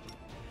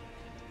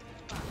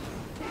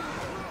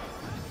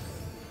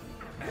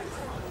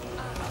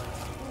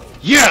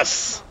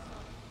 Yes!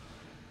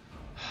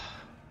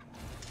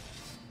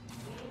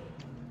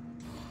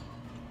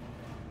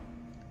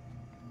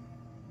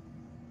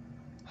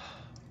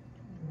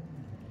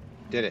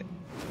 Did it.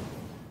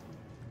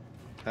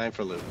 Time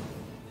for loot.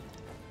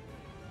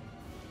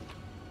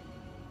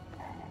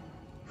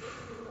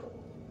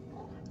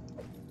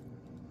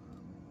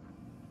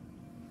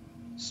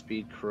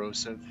 Speed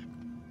corrosive.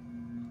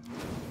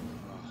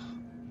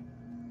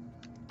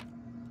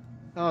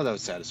 Oh, that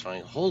was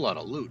satisfying. A whole lot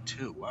of loot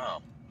too.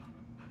 Wow.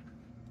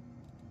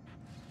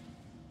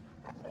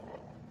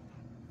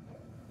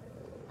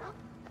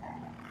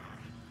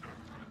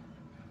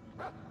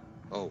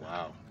 Oh,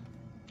 wow.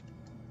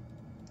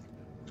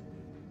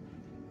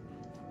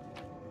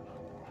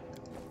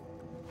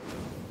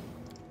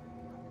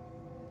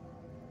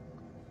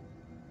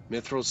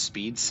 Mithril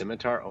speed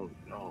scimitar? Oh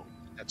no,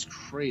 that's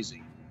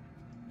crazy.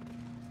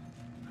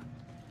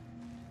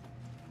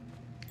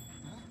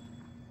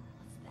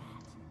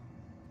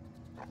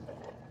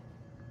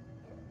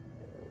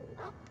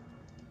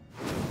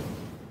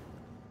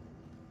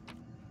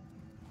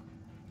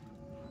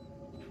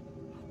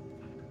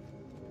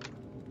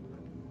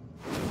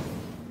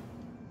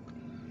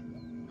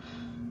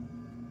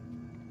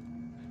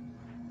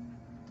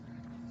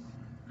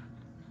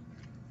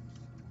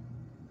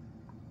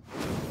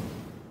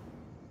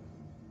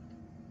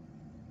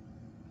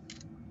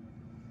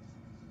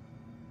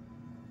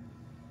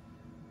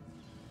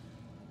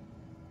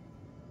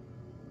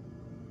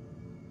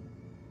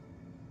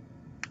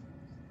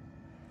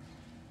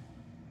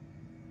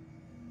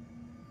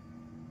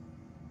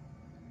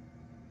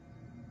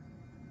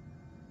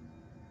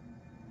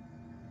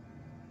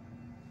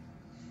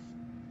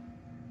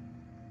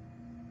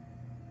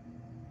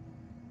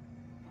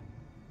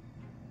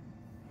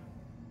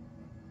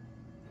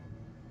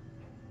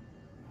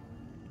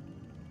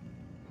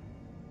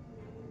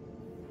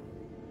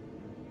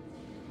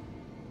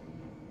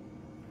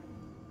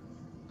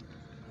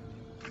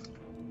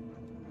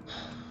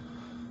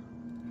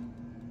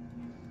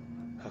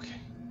 Okay.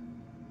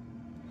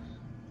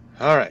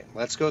 Alright,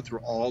 let's go through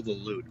all the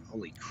loot.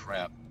 Holy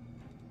crap.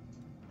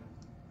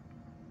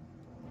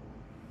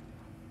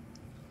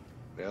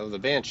 We have the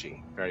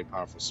Banshee. Very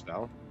powerful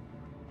spell.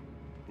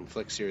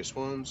 Inflict serious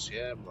wounds.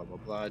 Yeah, blah blah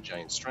blah.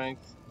 Giant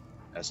strength.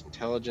 Has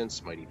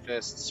intelligence. Mighty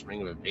fists.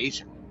 Ring of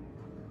evasion.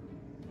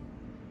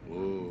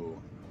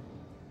 Ooh.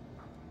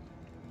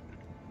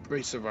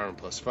 Brace of armor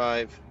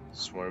 +5.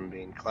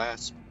 Swarmbane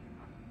clasp.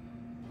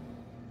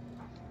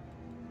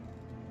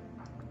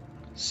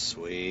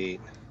 Sweet.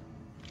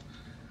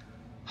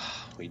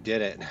 We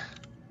did it.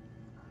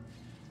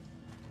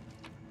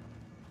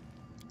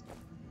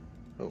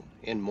 Oh,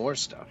 and more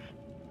stuff.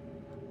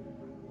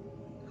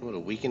 What a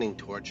weakening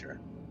torture.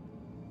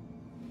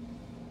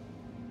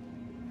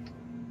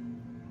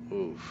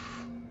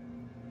 Oof.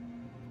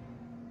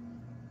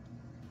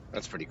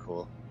 That's pretty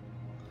cool.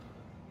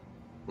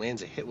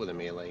 Lands a hit with a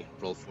melee.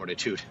 Roll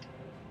fortitude.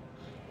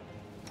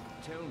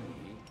 Tell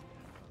me.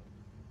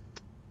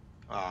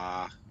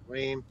 Ah,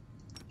 lame.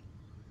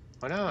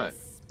 Why not?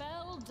 This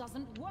spell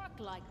doesn't work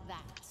like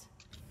that.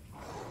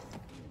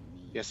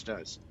 Yes, it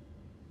does.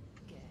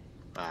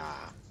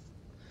 Ah.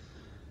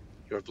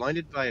 You are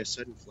blinded by a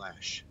sudden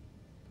flash.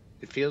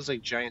 It feels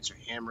like giants are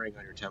hammering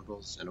on your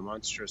temples, and a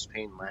monstrous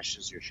pain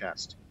lashes your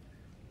chest.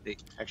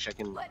 Actually, I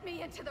can... Let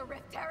me into the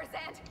rift,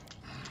 Darrazand.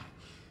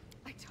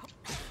 I don't...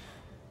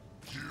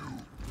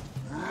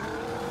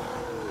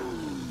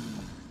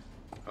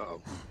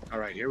 Uh-oh.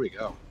 Alright, here we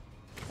go.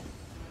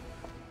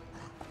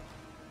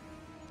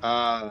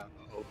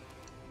 Uh-oh.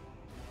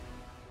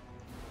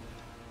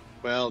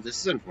 Well, this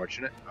is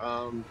unfortunate.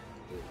 5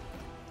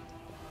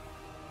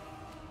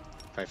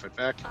 foot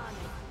back.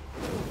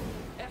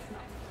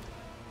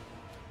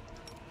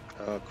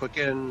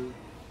 Quicken...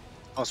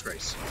 Pulse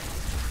Grace.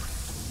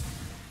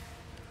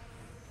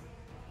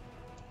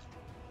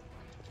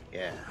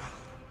 Yeah.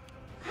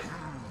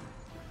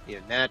 Yeah,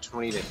 nat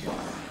 20 to hit.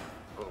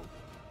 Oh.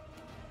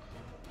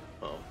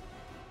 Oh.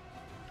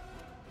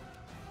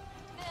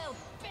 They'll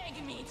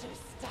beg me to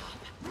stop.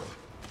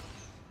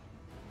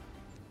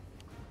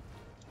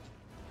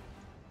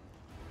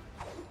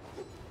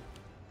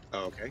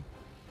 Oh, okay.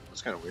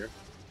 That's kind of weird.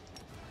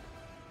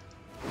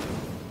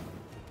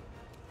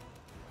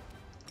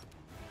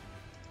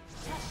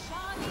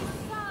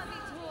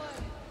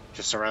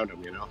 Just surround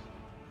him, you know?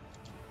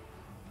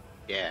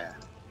 Yeah.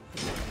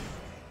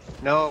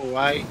 No,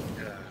 why?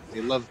 They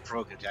love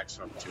provoke attacks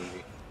for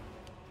opportunity.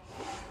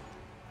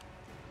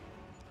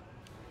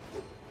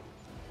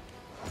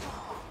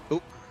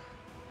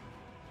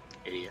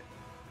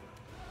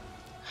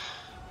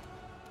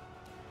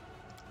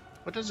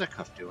 What does a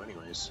cuff do,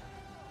 anyways?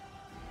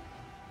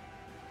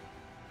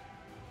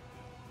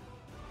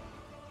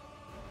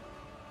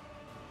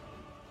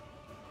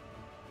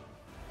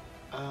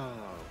 Oh.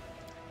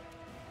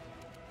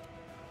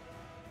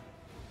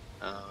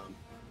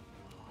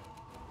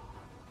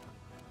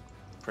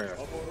 Prayer.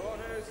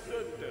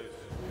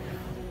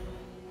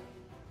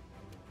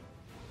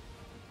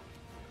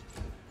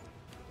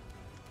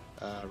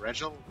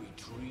 Reginald?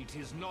 Retreat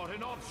is not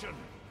an option.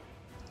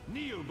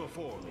 Kneel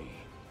before me.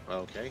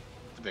 Okay,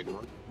 the big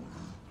one.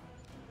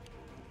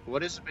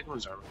 What is the big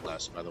one's armor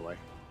class, by the way?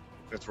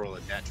 Let's roll a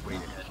nat 20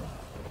 to hit.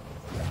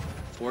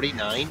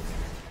 49?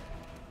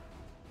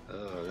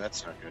 Oh,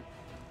 that's not good.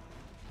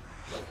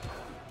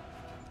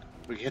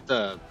 We can hit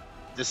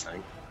this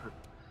thing.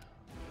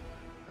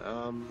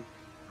 Oh,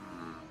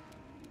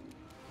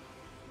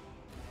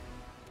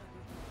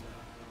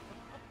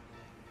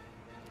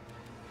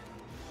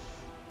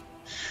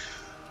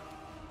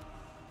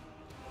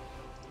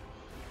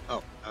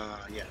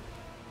 yeah.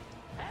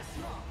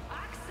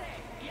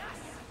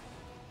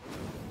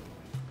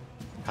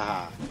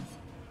 Haha.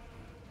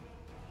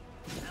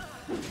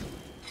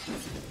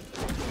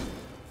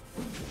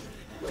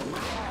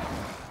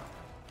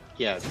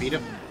 Yeah, beat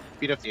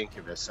up the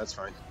Incubus, that's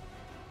fine.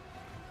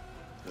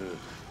 Ugh.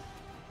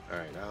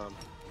 Alright,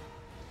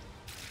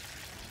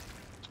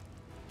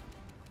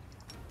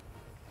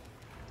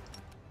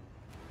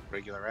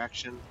 regular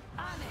action.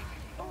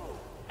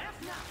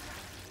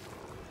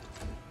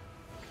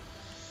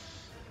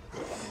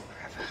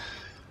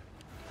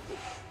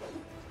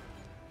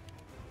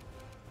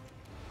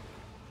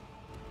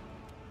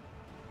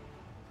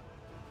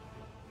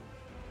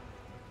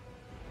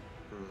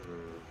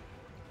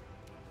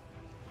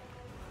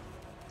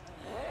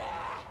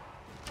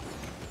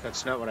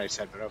 That's not what I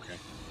said, but okay.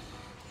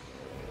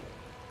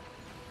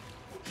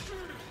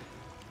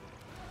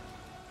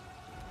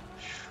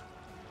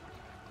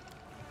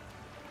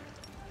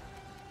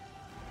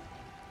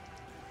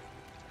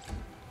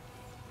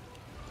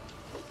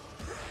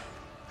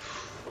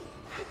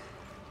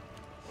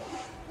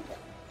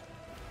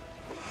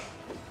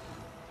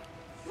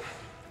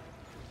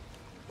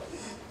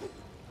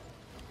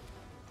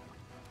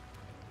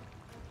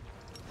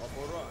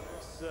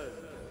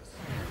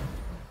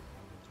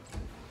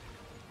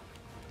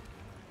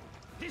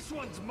 This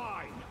one's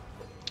mine.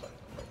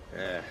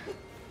 Yeah.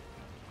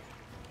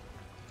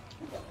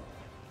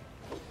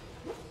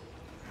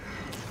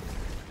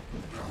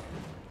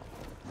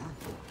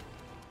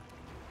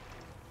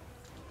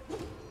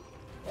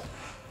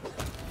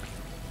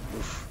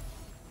 Oof.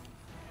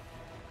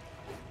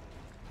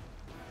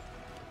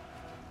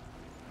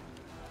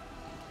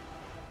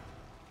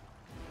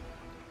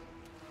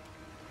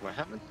 What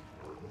happened?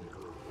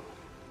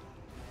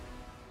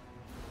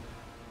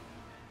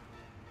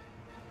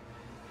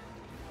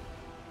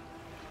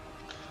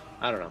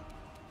 I don't know.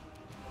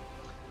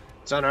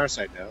 It's on our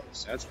side now,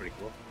 so that's pretty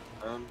cool.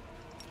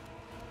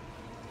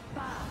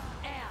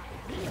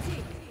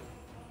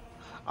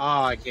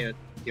 Oh, I can't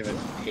give it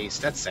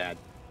haste. That's sad.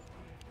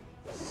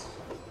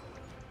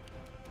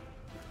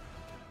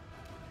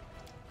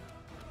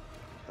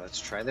 Let's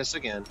try this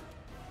again.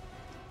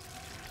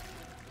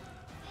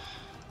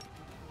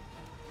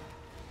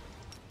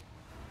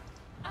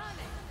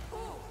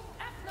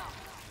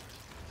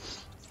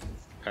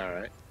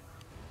 Alright.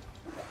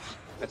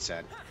 That's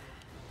sad.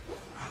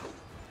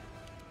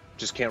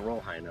 Just can't roll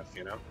high enough,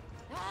 you know?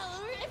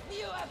 I'll rip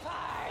you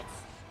apart!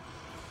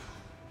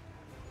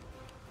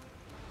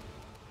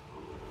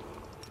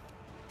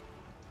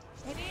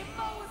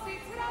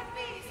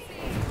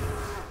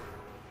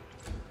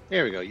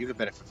 There we go. You could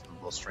benefit from a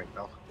little strength,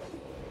 though.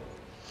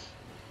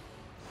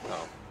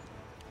 Oh.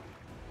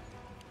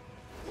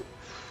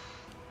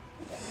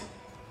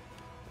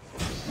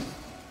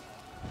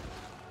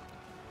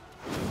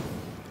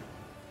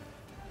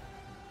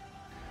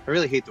 I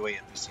really hate the way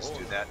NPCs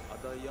do that.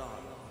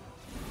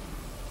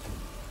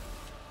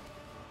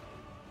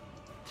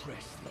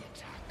 Press the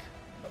attack.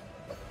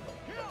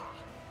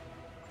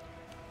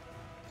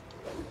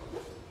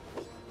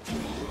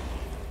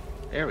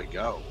 There we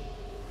go.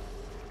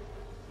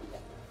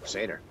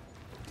 Crusader.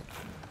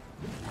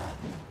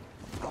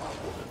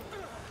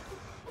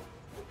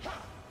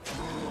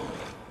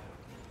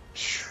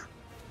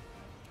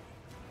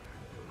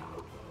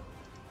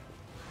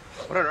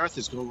 What on earth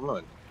is going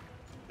on?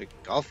 Big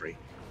Golfrey,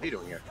 what are you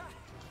doing here?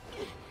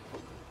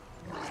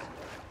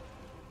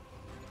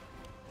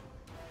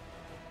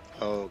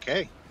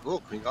 Okay,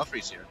 cool. Queen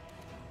Golfrey's here.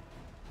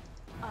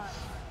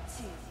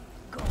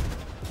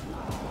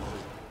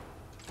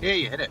 Yeah,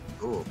 you hit it.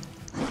 Cool.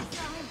 I will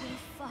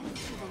fight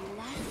to the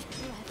last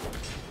breath.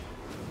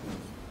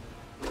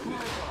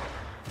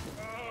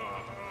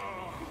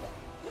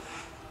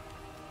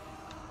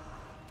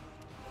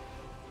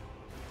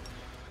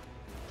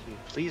 Can you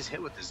please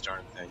hit with this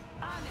darn thing?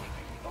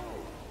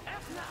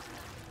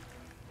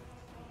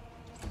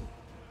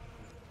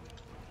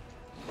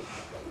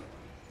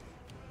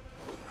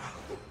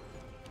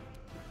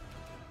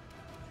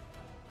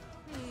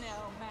 No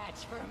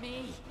match for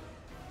me.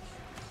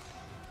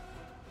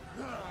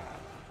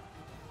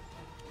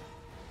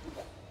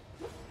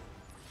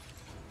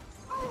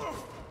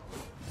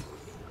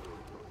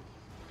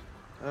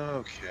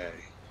 Okay.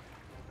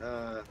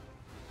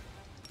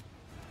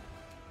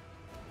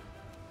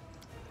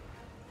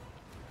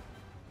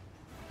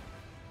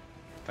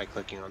 By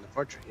clicking on the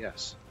portrait,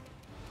 yes.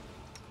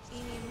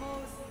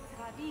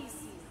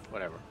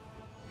 Whatever.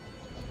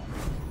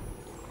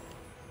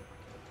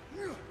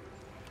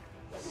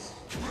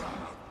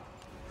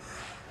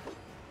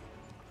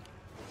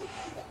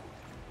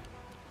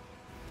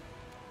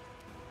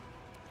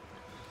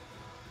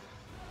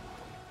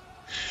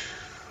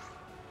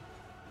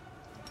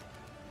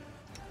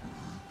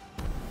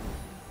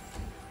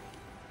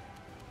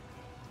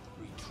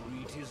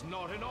 Retreat is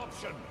not an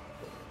option.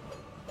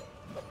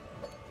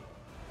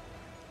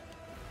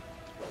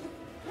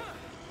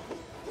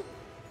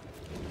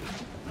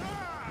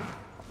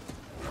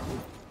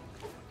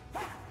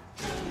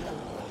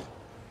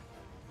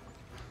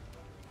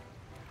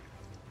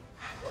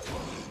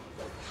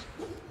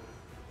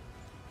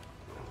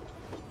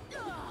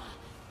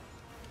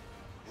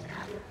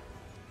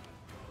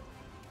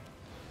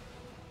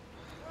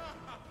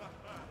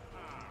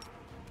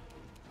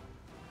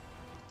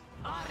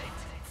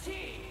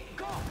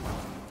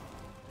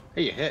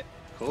 Hey, you hit.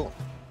 Cool.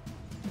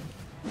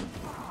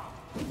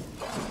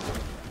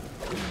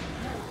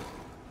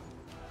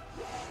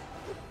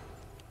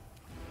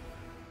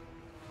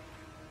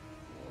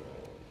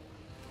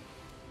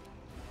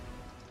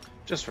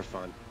 Just for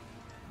fun.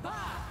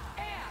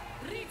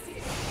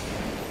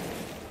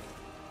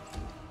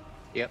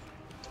 Yep.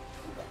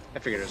 I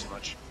figured as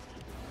much.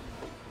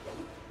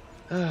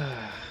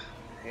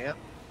 Yep.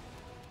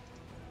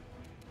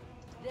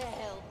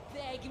 They'll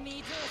beg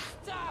me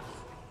to stop.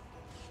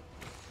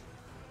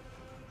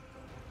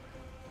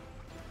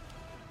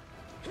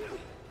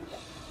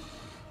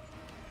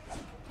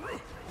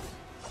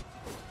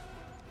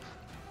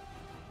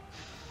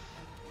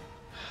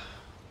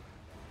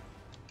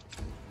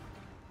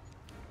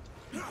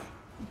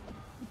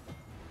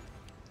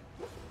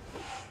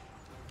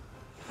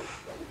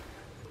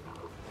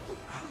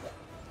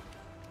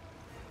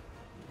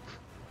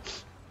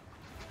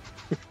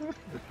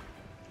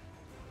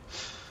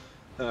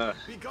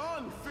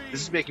 Begone, fiend!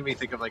 This is making me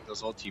think of like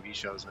those old TV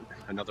shows.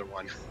 Another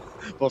one.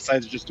 Both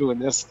sides are just doing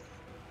this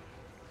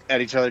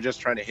at each other, just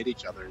trying to hit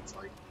each other. It's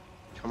like,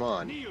 come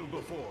on. Kneel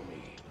before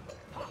me.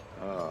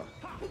 Oh.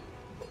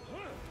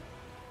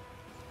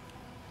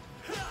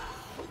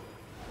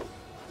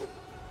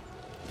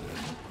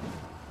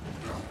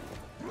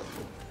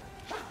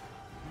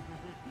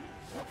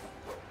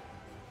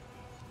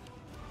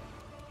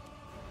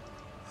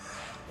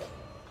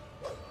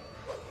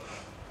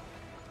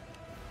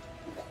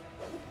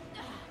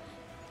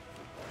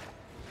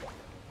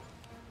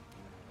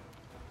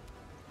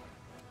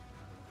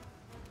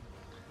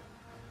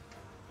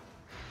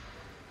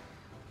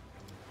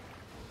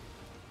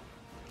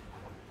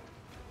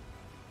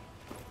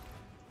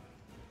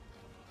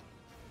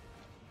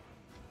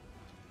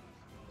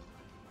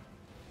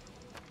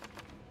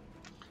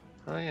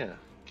 Oh yeah.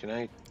 Can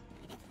I?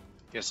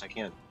 Yes, I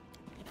can.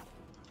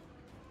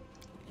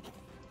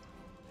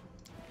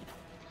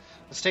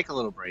 Let's take a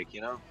little break,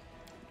 you know?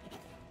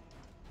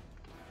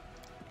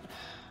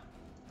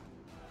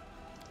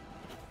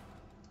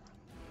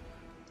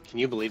 Can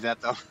you believe that,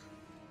 though?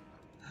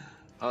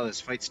 Oh, this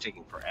fight's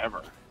taking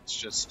forever. It's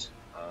just,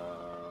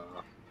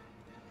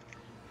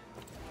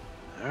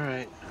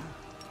 alright.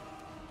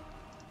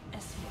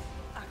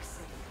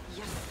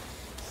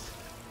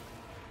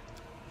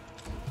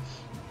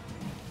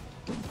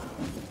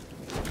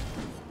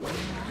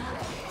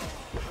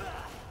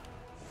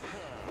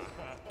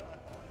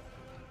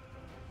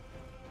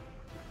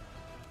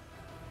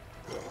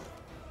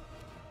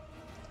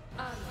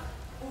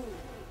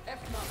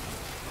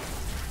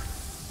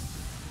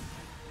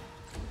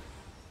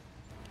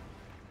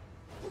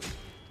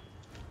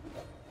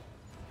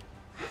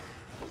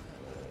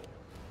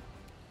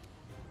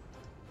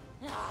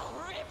 I'll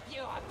rip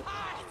you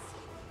apart.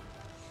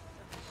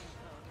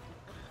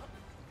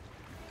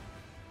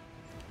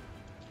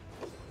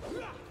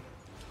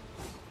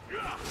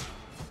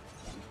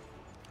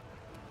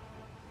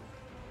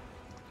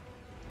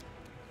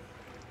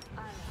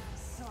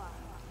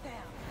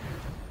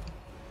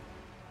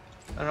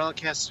 And I'll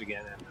cast it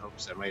again in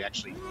hopes that it might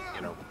actually,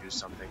 you know, do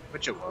something,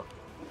 which it will.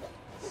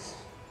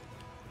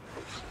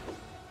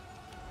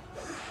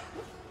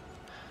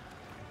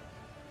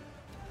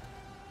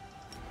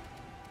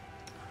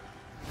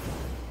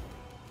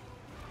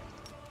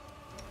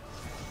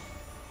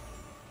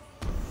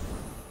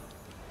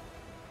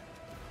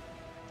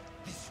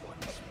 This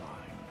one's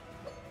mine.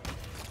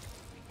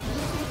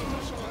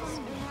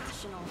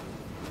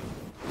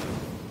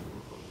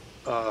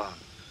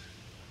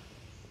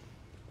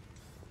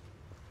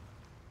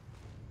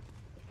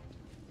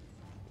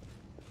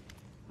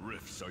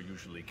 Rifts are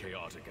usually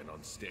chaotic and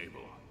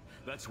unstable.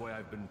 That's why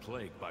I've been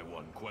plagued by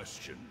one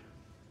question.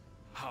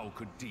 How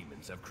could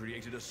demons have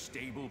created a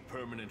stable,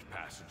 permanent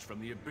passage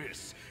from the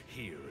abyss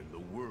here in the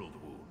World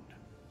Wound?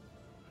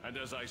 And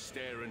as I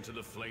stare into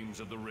the flames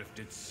of the rift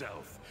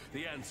itself,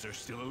 the answer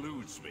still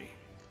eludes me.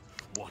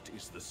 What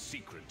is the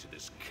secret to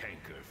this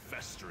canker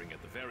festering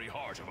at the very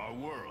heart of our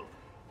world?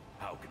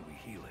 How can we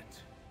heal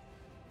it?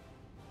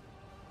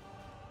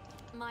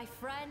 My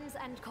friends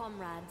and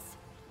comrades,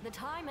 the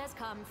time has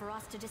come for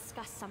us to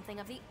discuss something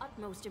of the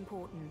utmost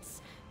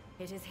importance.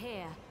 It is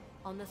here,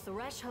 on the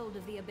threshold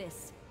of the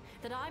Abyss,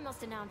 that I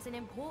must announce an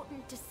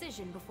important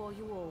decision before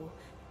you all.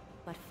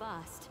 But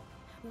first,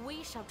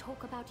 we shall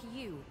talk about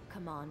you,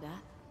 Commander.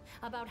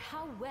 About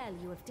how well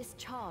you have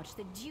discharged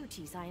the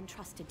duties I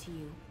entrusted to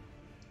you.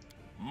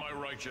 My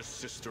righteous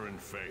sister in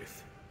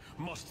faith,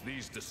 must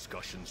these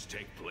discussions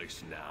take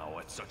place now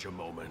at such a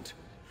moment?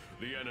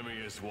 The enemy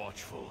is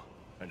watchful,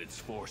 and its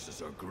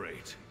forces are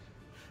great.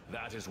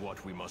 That is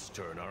what we must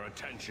turn our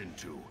attention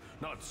to,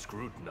 not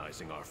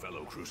scrutinizing our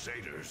fellow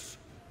Crusaders.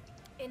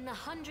 In the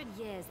 100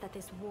 years that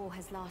this war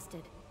has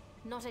lasted,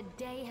 not a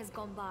day has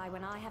gone by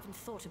when I haven't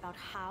thought about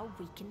how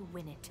we can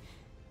win it.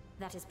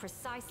 That is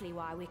precisely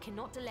why we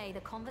cannot delay the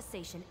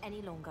conversation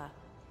any longer.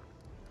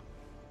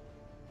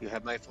 You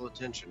have my full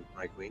attention,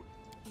 my queen.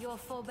 Your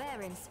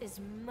forbearance is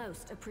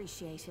most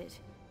appreciated.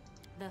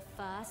 The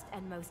first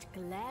and most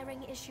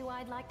glaring issue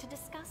I'd like to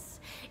discuss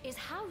is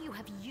how you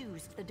have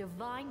used the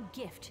divine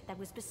gift that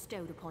was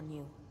bestowed upon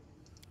you.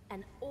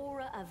 An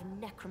aura of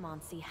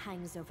necromancy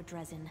hangs over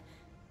Darrazand.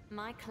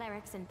 My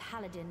clerics and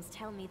paladins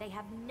tell me they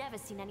have never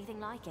seen anything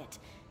like it,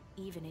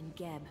 even in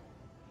Geb,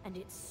 and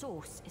its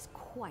source is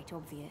quite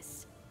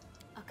obvious.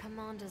 A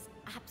commander's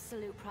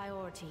absolute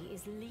priority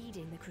is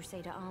leading the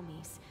Crusader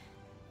armies,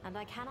 and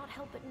I cannot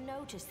help but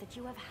notice that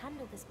you have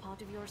handled this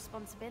part of your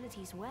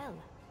responsibilities well.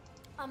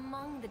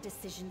 Among the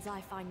decisions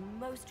I find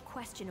most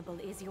questionable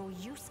is your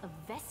use of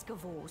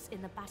Vescivores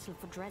in the battle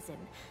for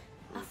Darrazand.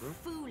 A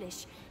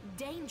foolish,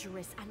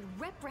 dangerous, and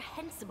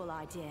reprehensible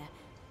idea,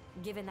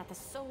 given that the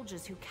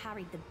soldiers who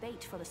carried the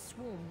bait for the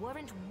swarm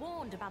weren't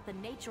warned about the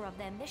nature of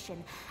their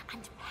mission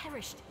and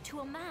perished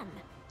to a man.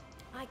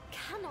 I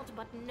cannot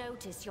but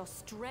notice your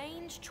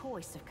strange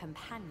choice of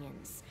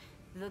companions.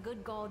 The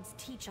good gods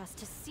teach us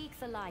to seek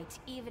the light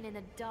even in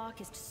the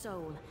darkest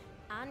soul,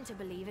 and to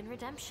believe in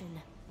redemption.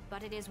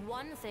 But it is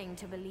one thing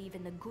to believe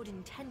in the good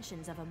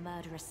intentions of a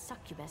murderous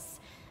succubus,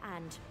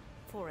 and,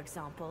 for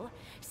example,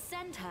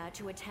 send her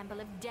to a temple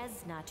of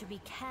Desna to be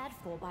cared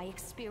for by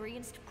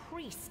experienced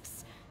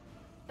priests.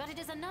 But it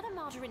is another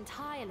matter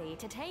entirely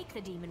to take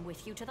the demon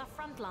with you to the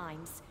front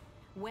lines,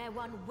 where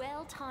one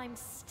well-timed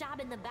stab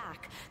in the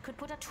back could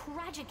put a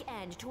tragic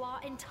end to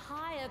our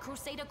entire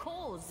Crusader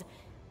cause.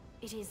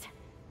 It is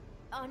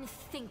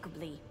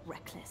unthinkably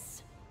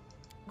reckless.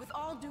 With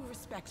all due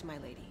respect, my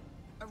lady,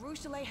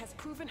 Arushale has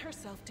proven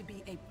herself to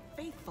be a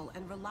faithful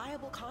and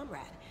reliable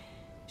comrade.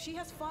 She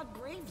has fought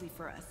bravely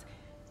for us,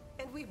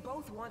 and we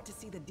both want to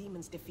see the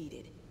demons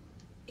defeated.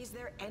 Is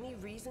there any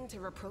reason to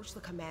reproach the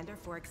commander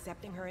for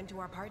accepting her into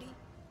our party?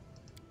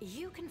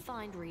 You can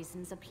find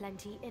reasons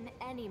aplenty in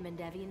any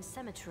Mendevian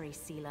cemetery,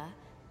 Sealer.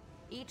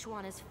 Each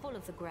one is full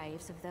of the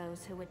graves of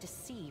those who were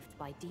deceived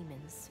by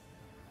demons.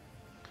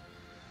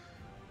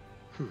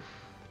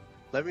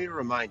 Let me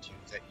remind you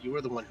that you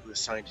were the one who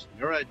assigned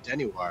Nura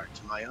Deniwar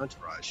to my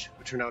entourage,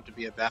 who turned out to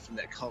be a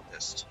Baphomet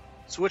cultist.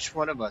 So which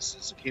one of us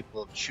is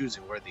capable of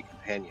choosing worthy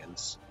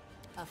companions?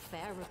 A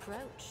fair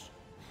reproach.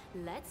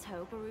 Let's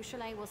hope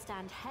Arushale will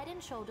stand head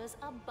and shoulders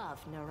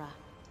above Nura.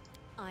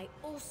 I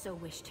also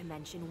wish to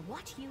mention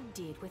what you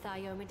did with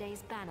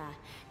Iomede's banner,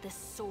 the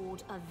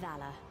Sword of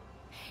Valor.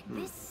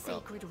 This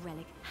sacred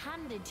relic,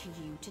 handed to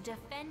you to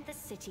defend the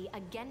city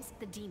against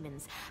the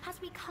demons, has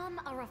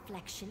become a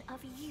reflection of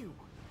you.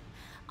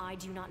 I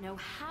do not know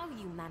how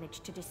you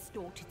managed to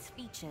distort its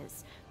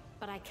features,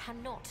 but I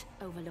cannot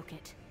overlook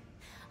it.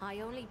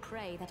 I only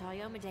pray that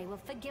Iomede will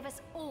forgive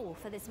us all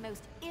for this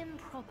most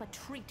improper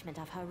treatment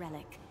of her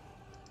relic.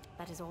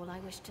 That is all I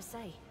wish to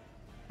say.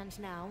 And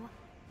now,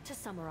 to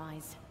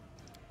summarize.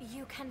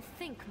 You can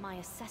think my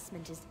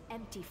assessment is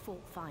empty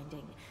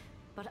fault-finding,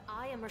 but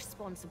I am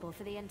responsible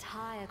for the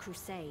entire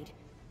crusade,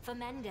 for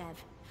Mendev,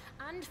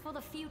 and for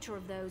the future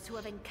of those who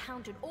have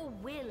encountered or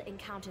will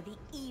encounter the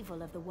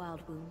evil of the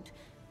World Wound.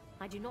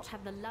 I do not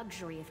have the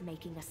luxury of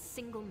making a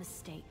single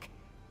mistake.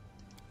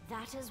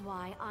 That is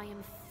why I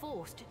am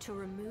forced to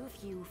remove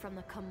you from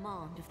the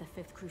command of the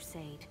Fifth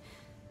Crusade.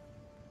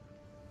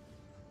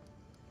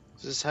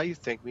 Is this how you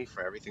thank me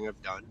for everything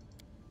I've done?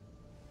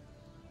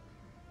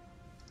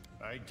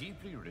 I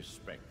deeply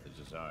respect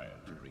the desire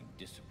to bring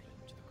discipline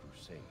to the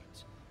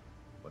Crusades,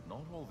 but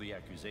not all the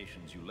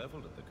accusations you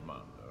leveled at the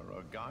commander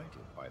are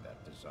guided by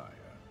that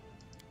desire.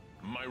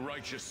 My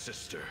righteous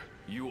sister,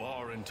 you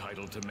are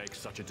entitled to make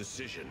such a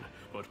decision,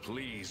 but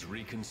please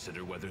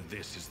reconsider whether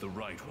this is the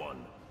right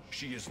one.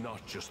 She is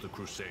not just the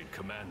Crusade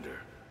commander.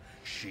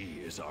 She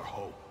is our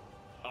hope.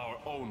 Our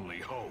only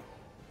hope.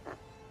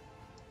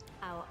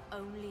 Our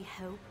only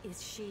hope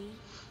is she?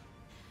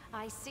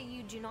 I see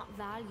you do not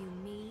value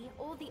me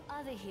or the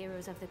other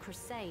heroes of the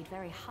Crusade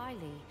very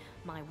highly,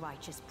 my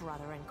righteous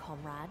brother and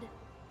comrade.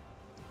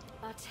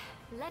 But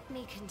let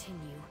me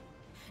continue.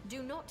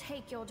 Do not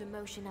take your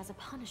demotion as a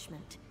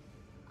punishment.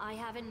 I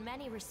have in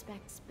many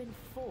respects been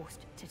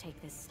forced to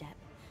take this step.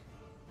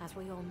 As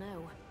we all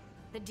know,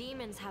 The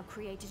demons have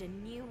created a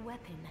new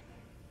weapon,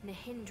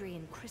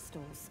 Nihindrian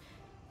crystals,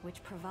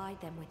 which provide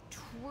them with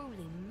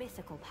truly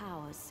mythical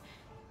powers.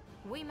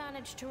 We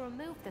managed to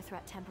remove the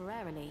threat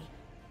temporarily,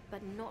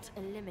 but not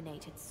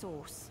eliminate its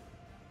source.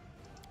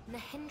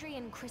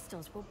 Nihindrian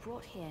crystals were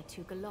brought here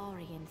to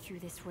Galarian through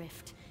this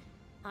rift.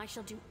 I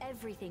shall do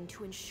everything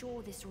to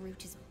ensure this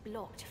route is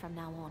blocked from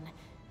now on.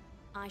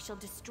 I shall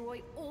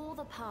destroy all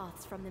the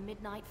paths from the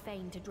Midnight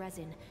Fane to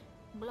Darrazand,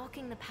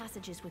 blocking the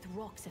passages with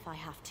rocks if I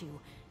have to,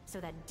 so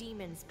that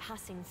demons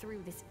passing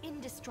through this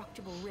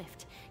indestructible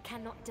rift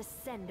cannot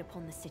descend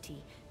upon the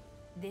city.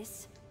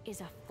 This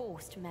is a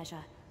forced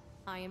measure.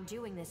 I am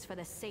doing this for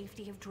the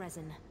safety of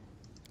Darrazand.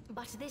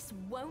 But this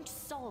won't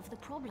solve the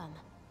problem.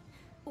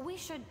 We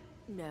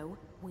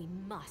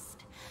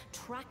must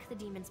track the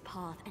demon's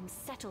path and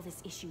settle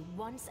this issue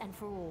once and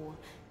for all.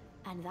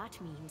 And that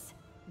means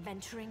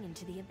venturing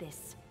into the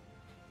abyss.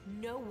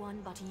 No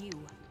one but you,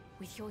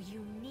 with your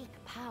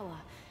unique power,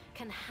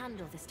 can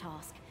handle this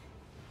task.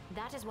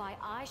 That is why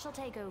I shall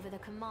take over the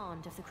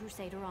command of the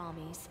Crusader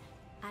armies,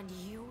 and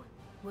you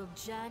will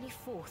journey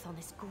forth on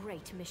this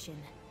great mission.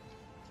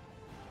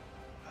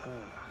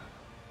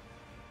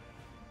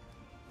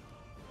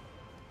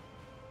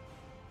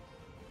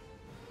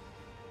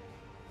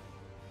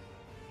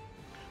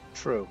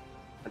 True.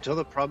 Until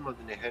the problem of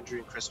the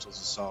Nihindrian crystals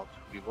is solved,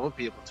 we won't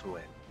be able to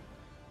win.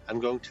 I'm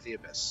going to the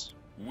abyss.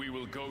 We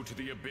will go to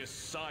the abyss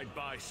side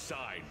by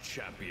side,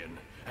 champion,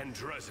 and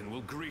Darrazand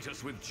will greet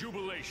us with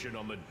jubilation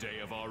on the day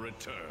of our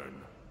return.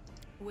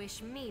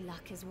 Wish me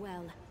luck as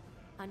well.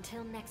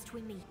 Until next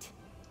we meet.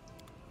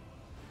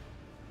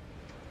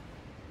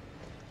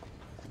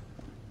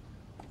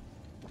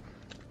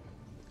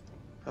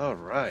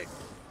 Alright.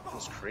 That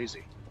was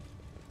crazy.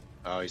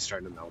 Oh, he's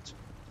starting to melt.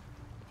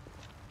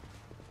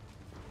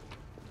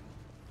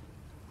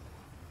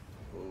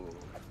 Ooh.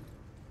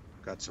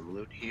 Got some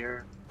loot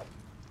here.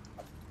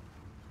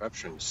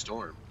 Rupturing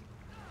storm.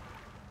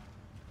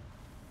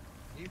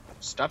 You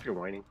stop your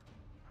whining.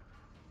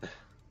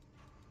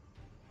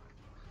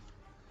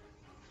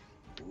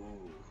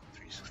 Ooh,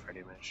 3-6 crit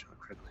damage.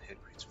 Critical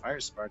hit creates fire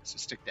sparks to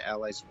stick to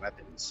allies'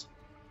 weapons.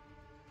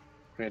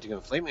 Granting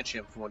a flaming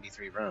champ for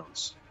 1d3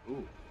 rounds.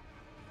 Ooh.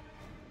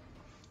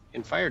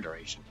 In fire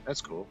duration.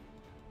 That's cool.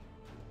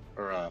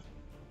 Or,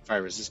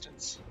 fire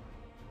resistance.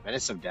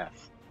 Menace of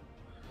death.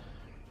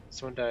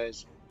 Someone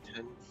dies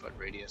 10-foot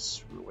radius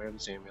from the wear of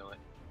this amulet.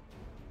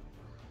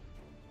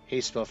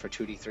 Haste spell for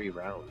 2d3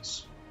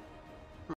 rounds.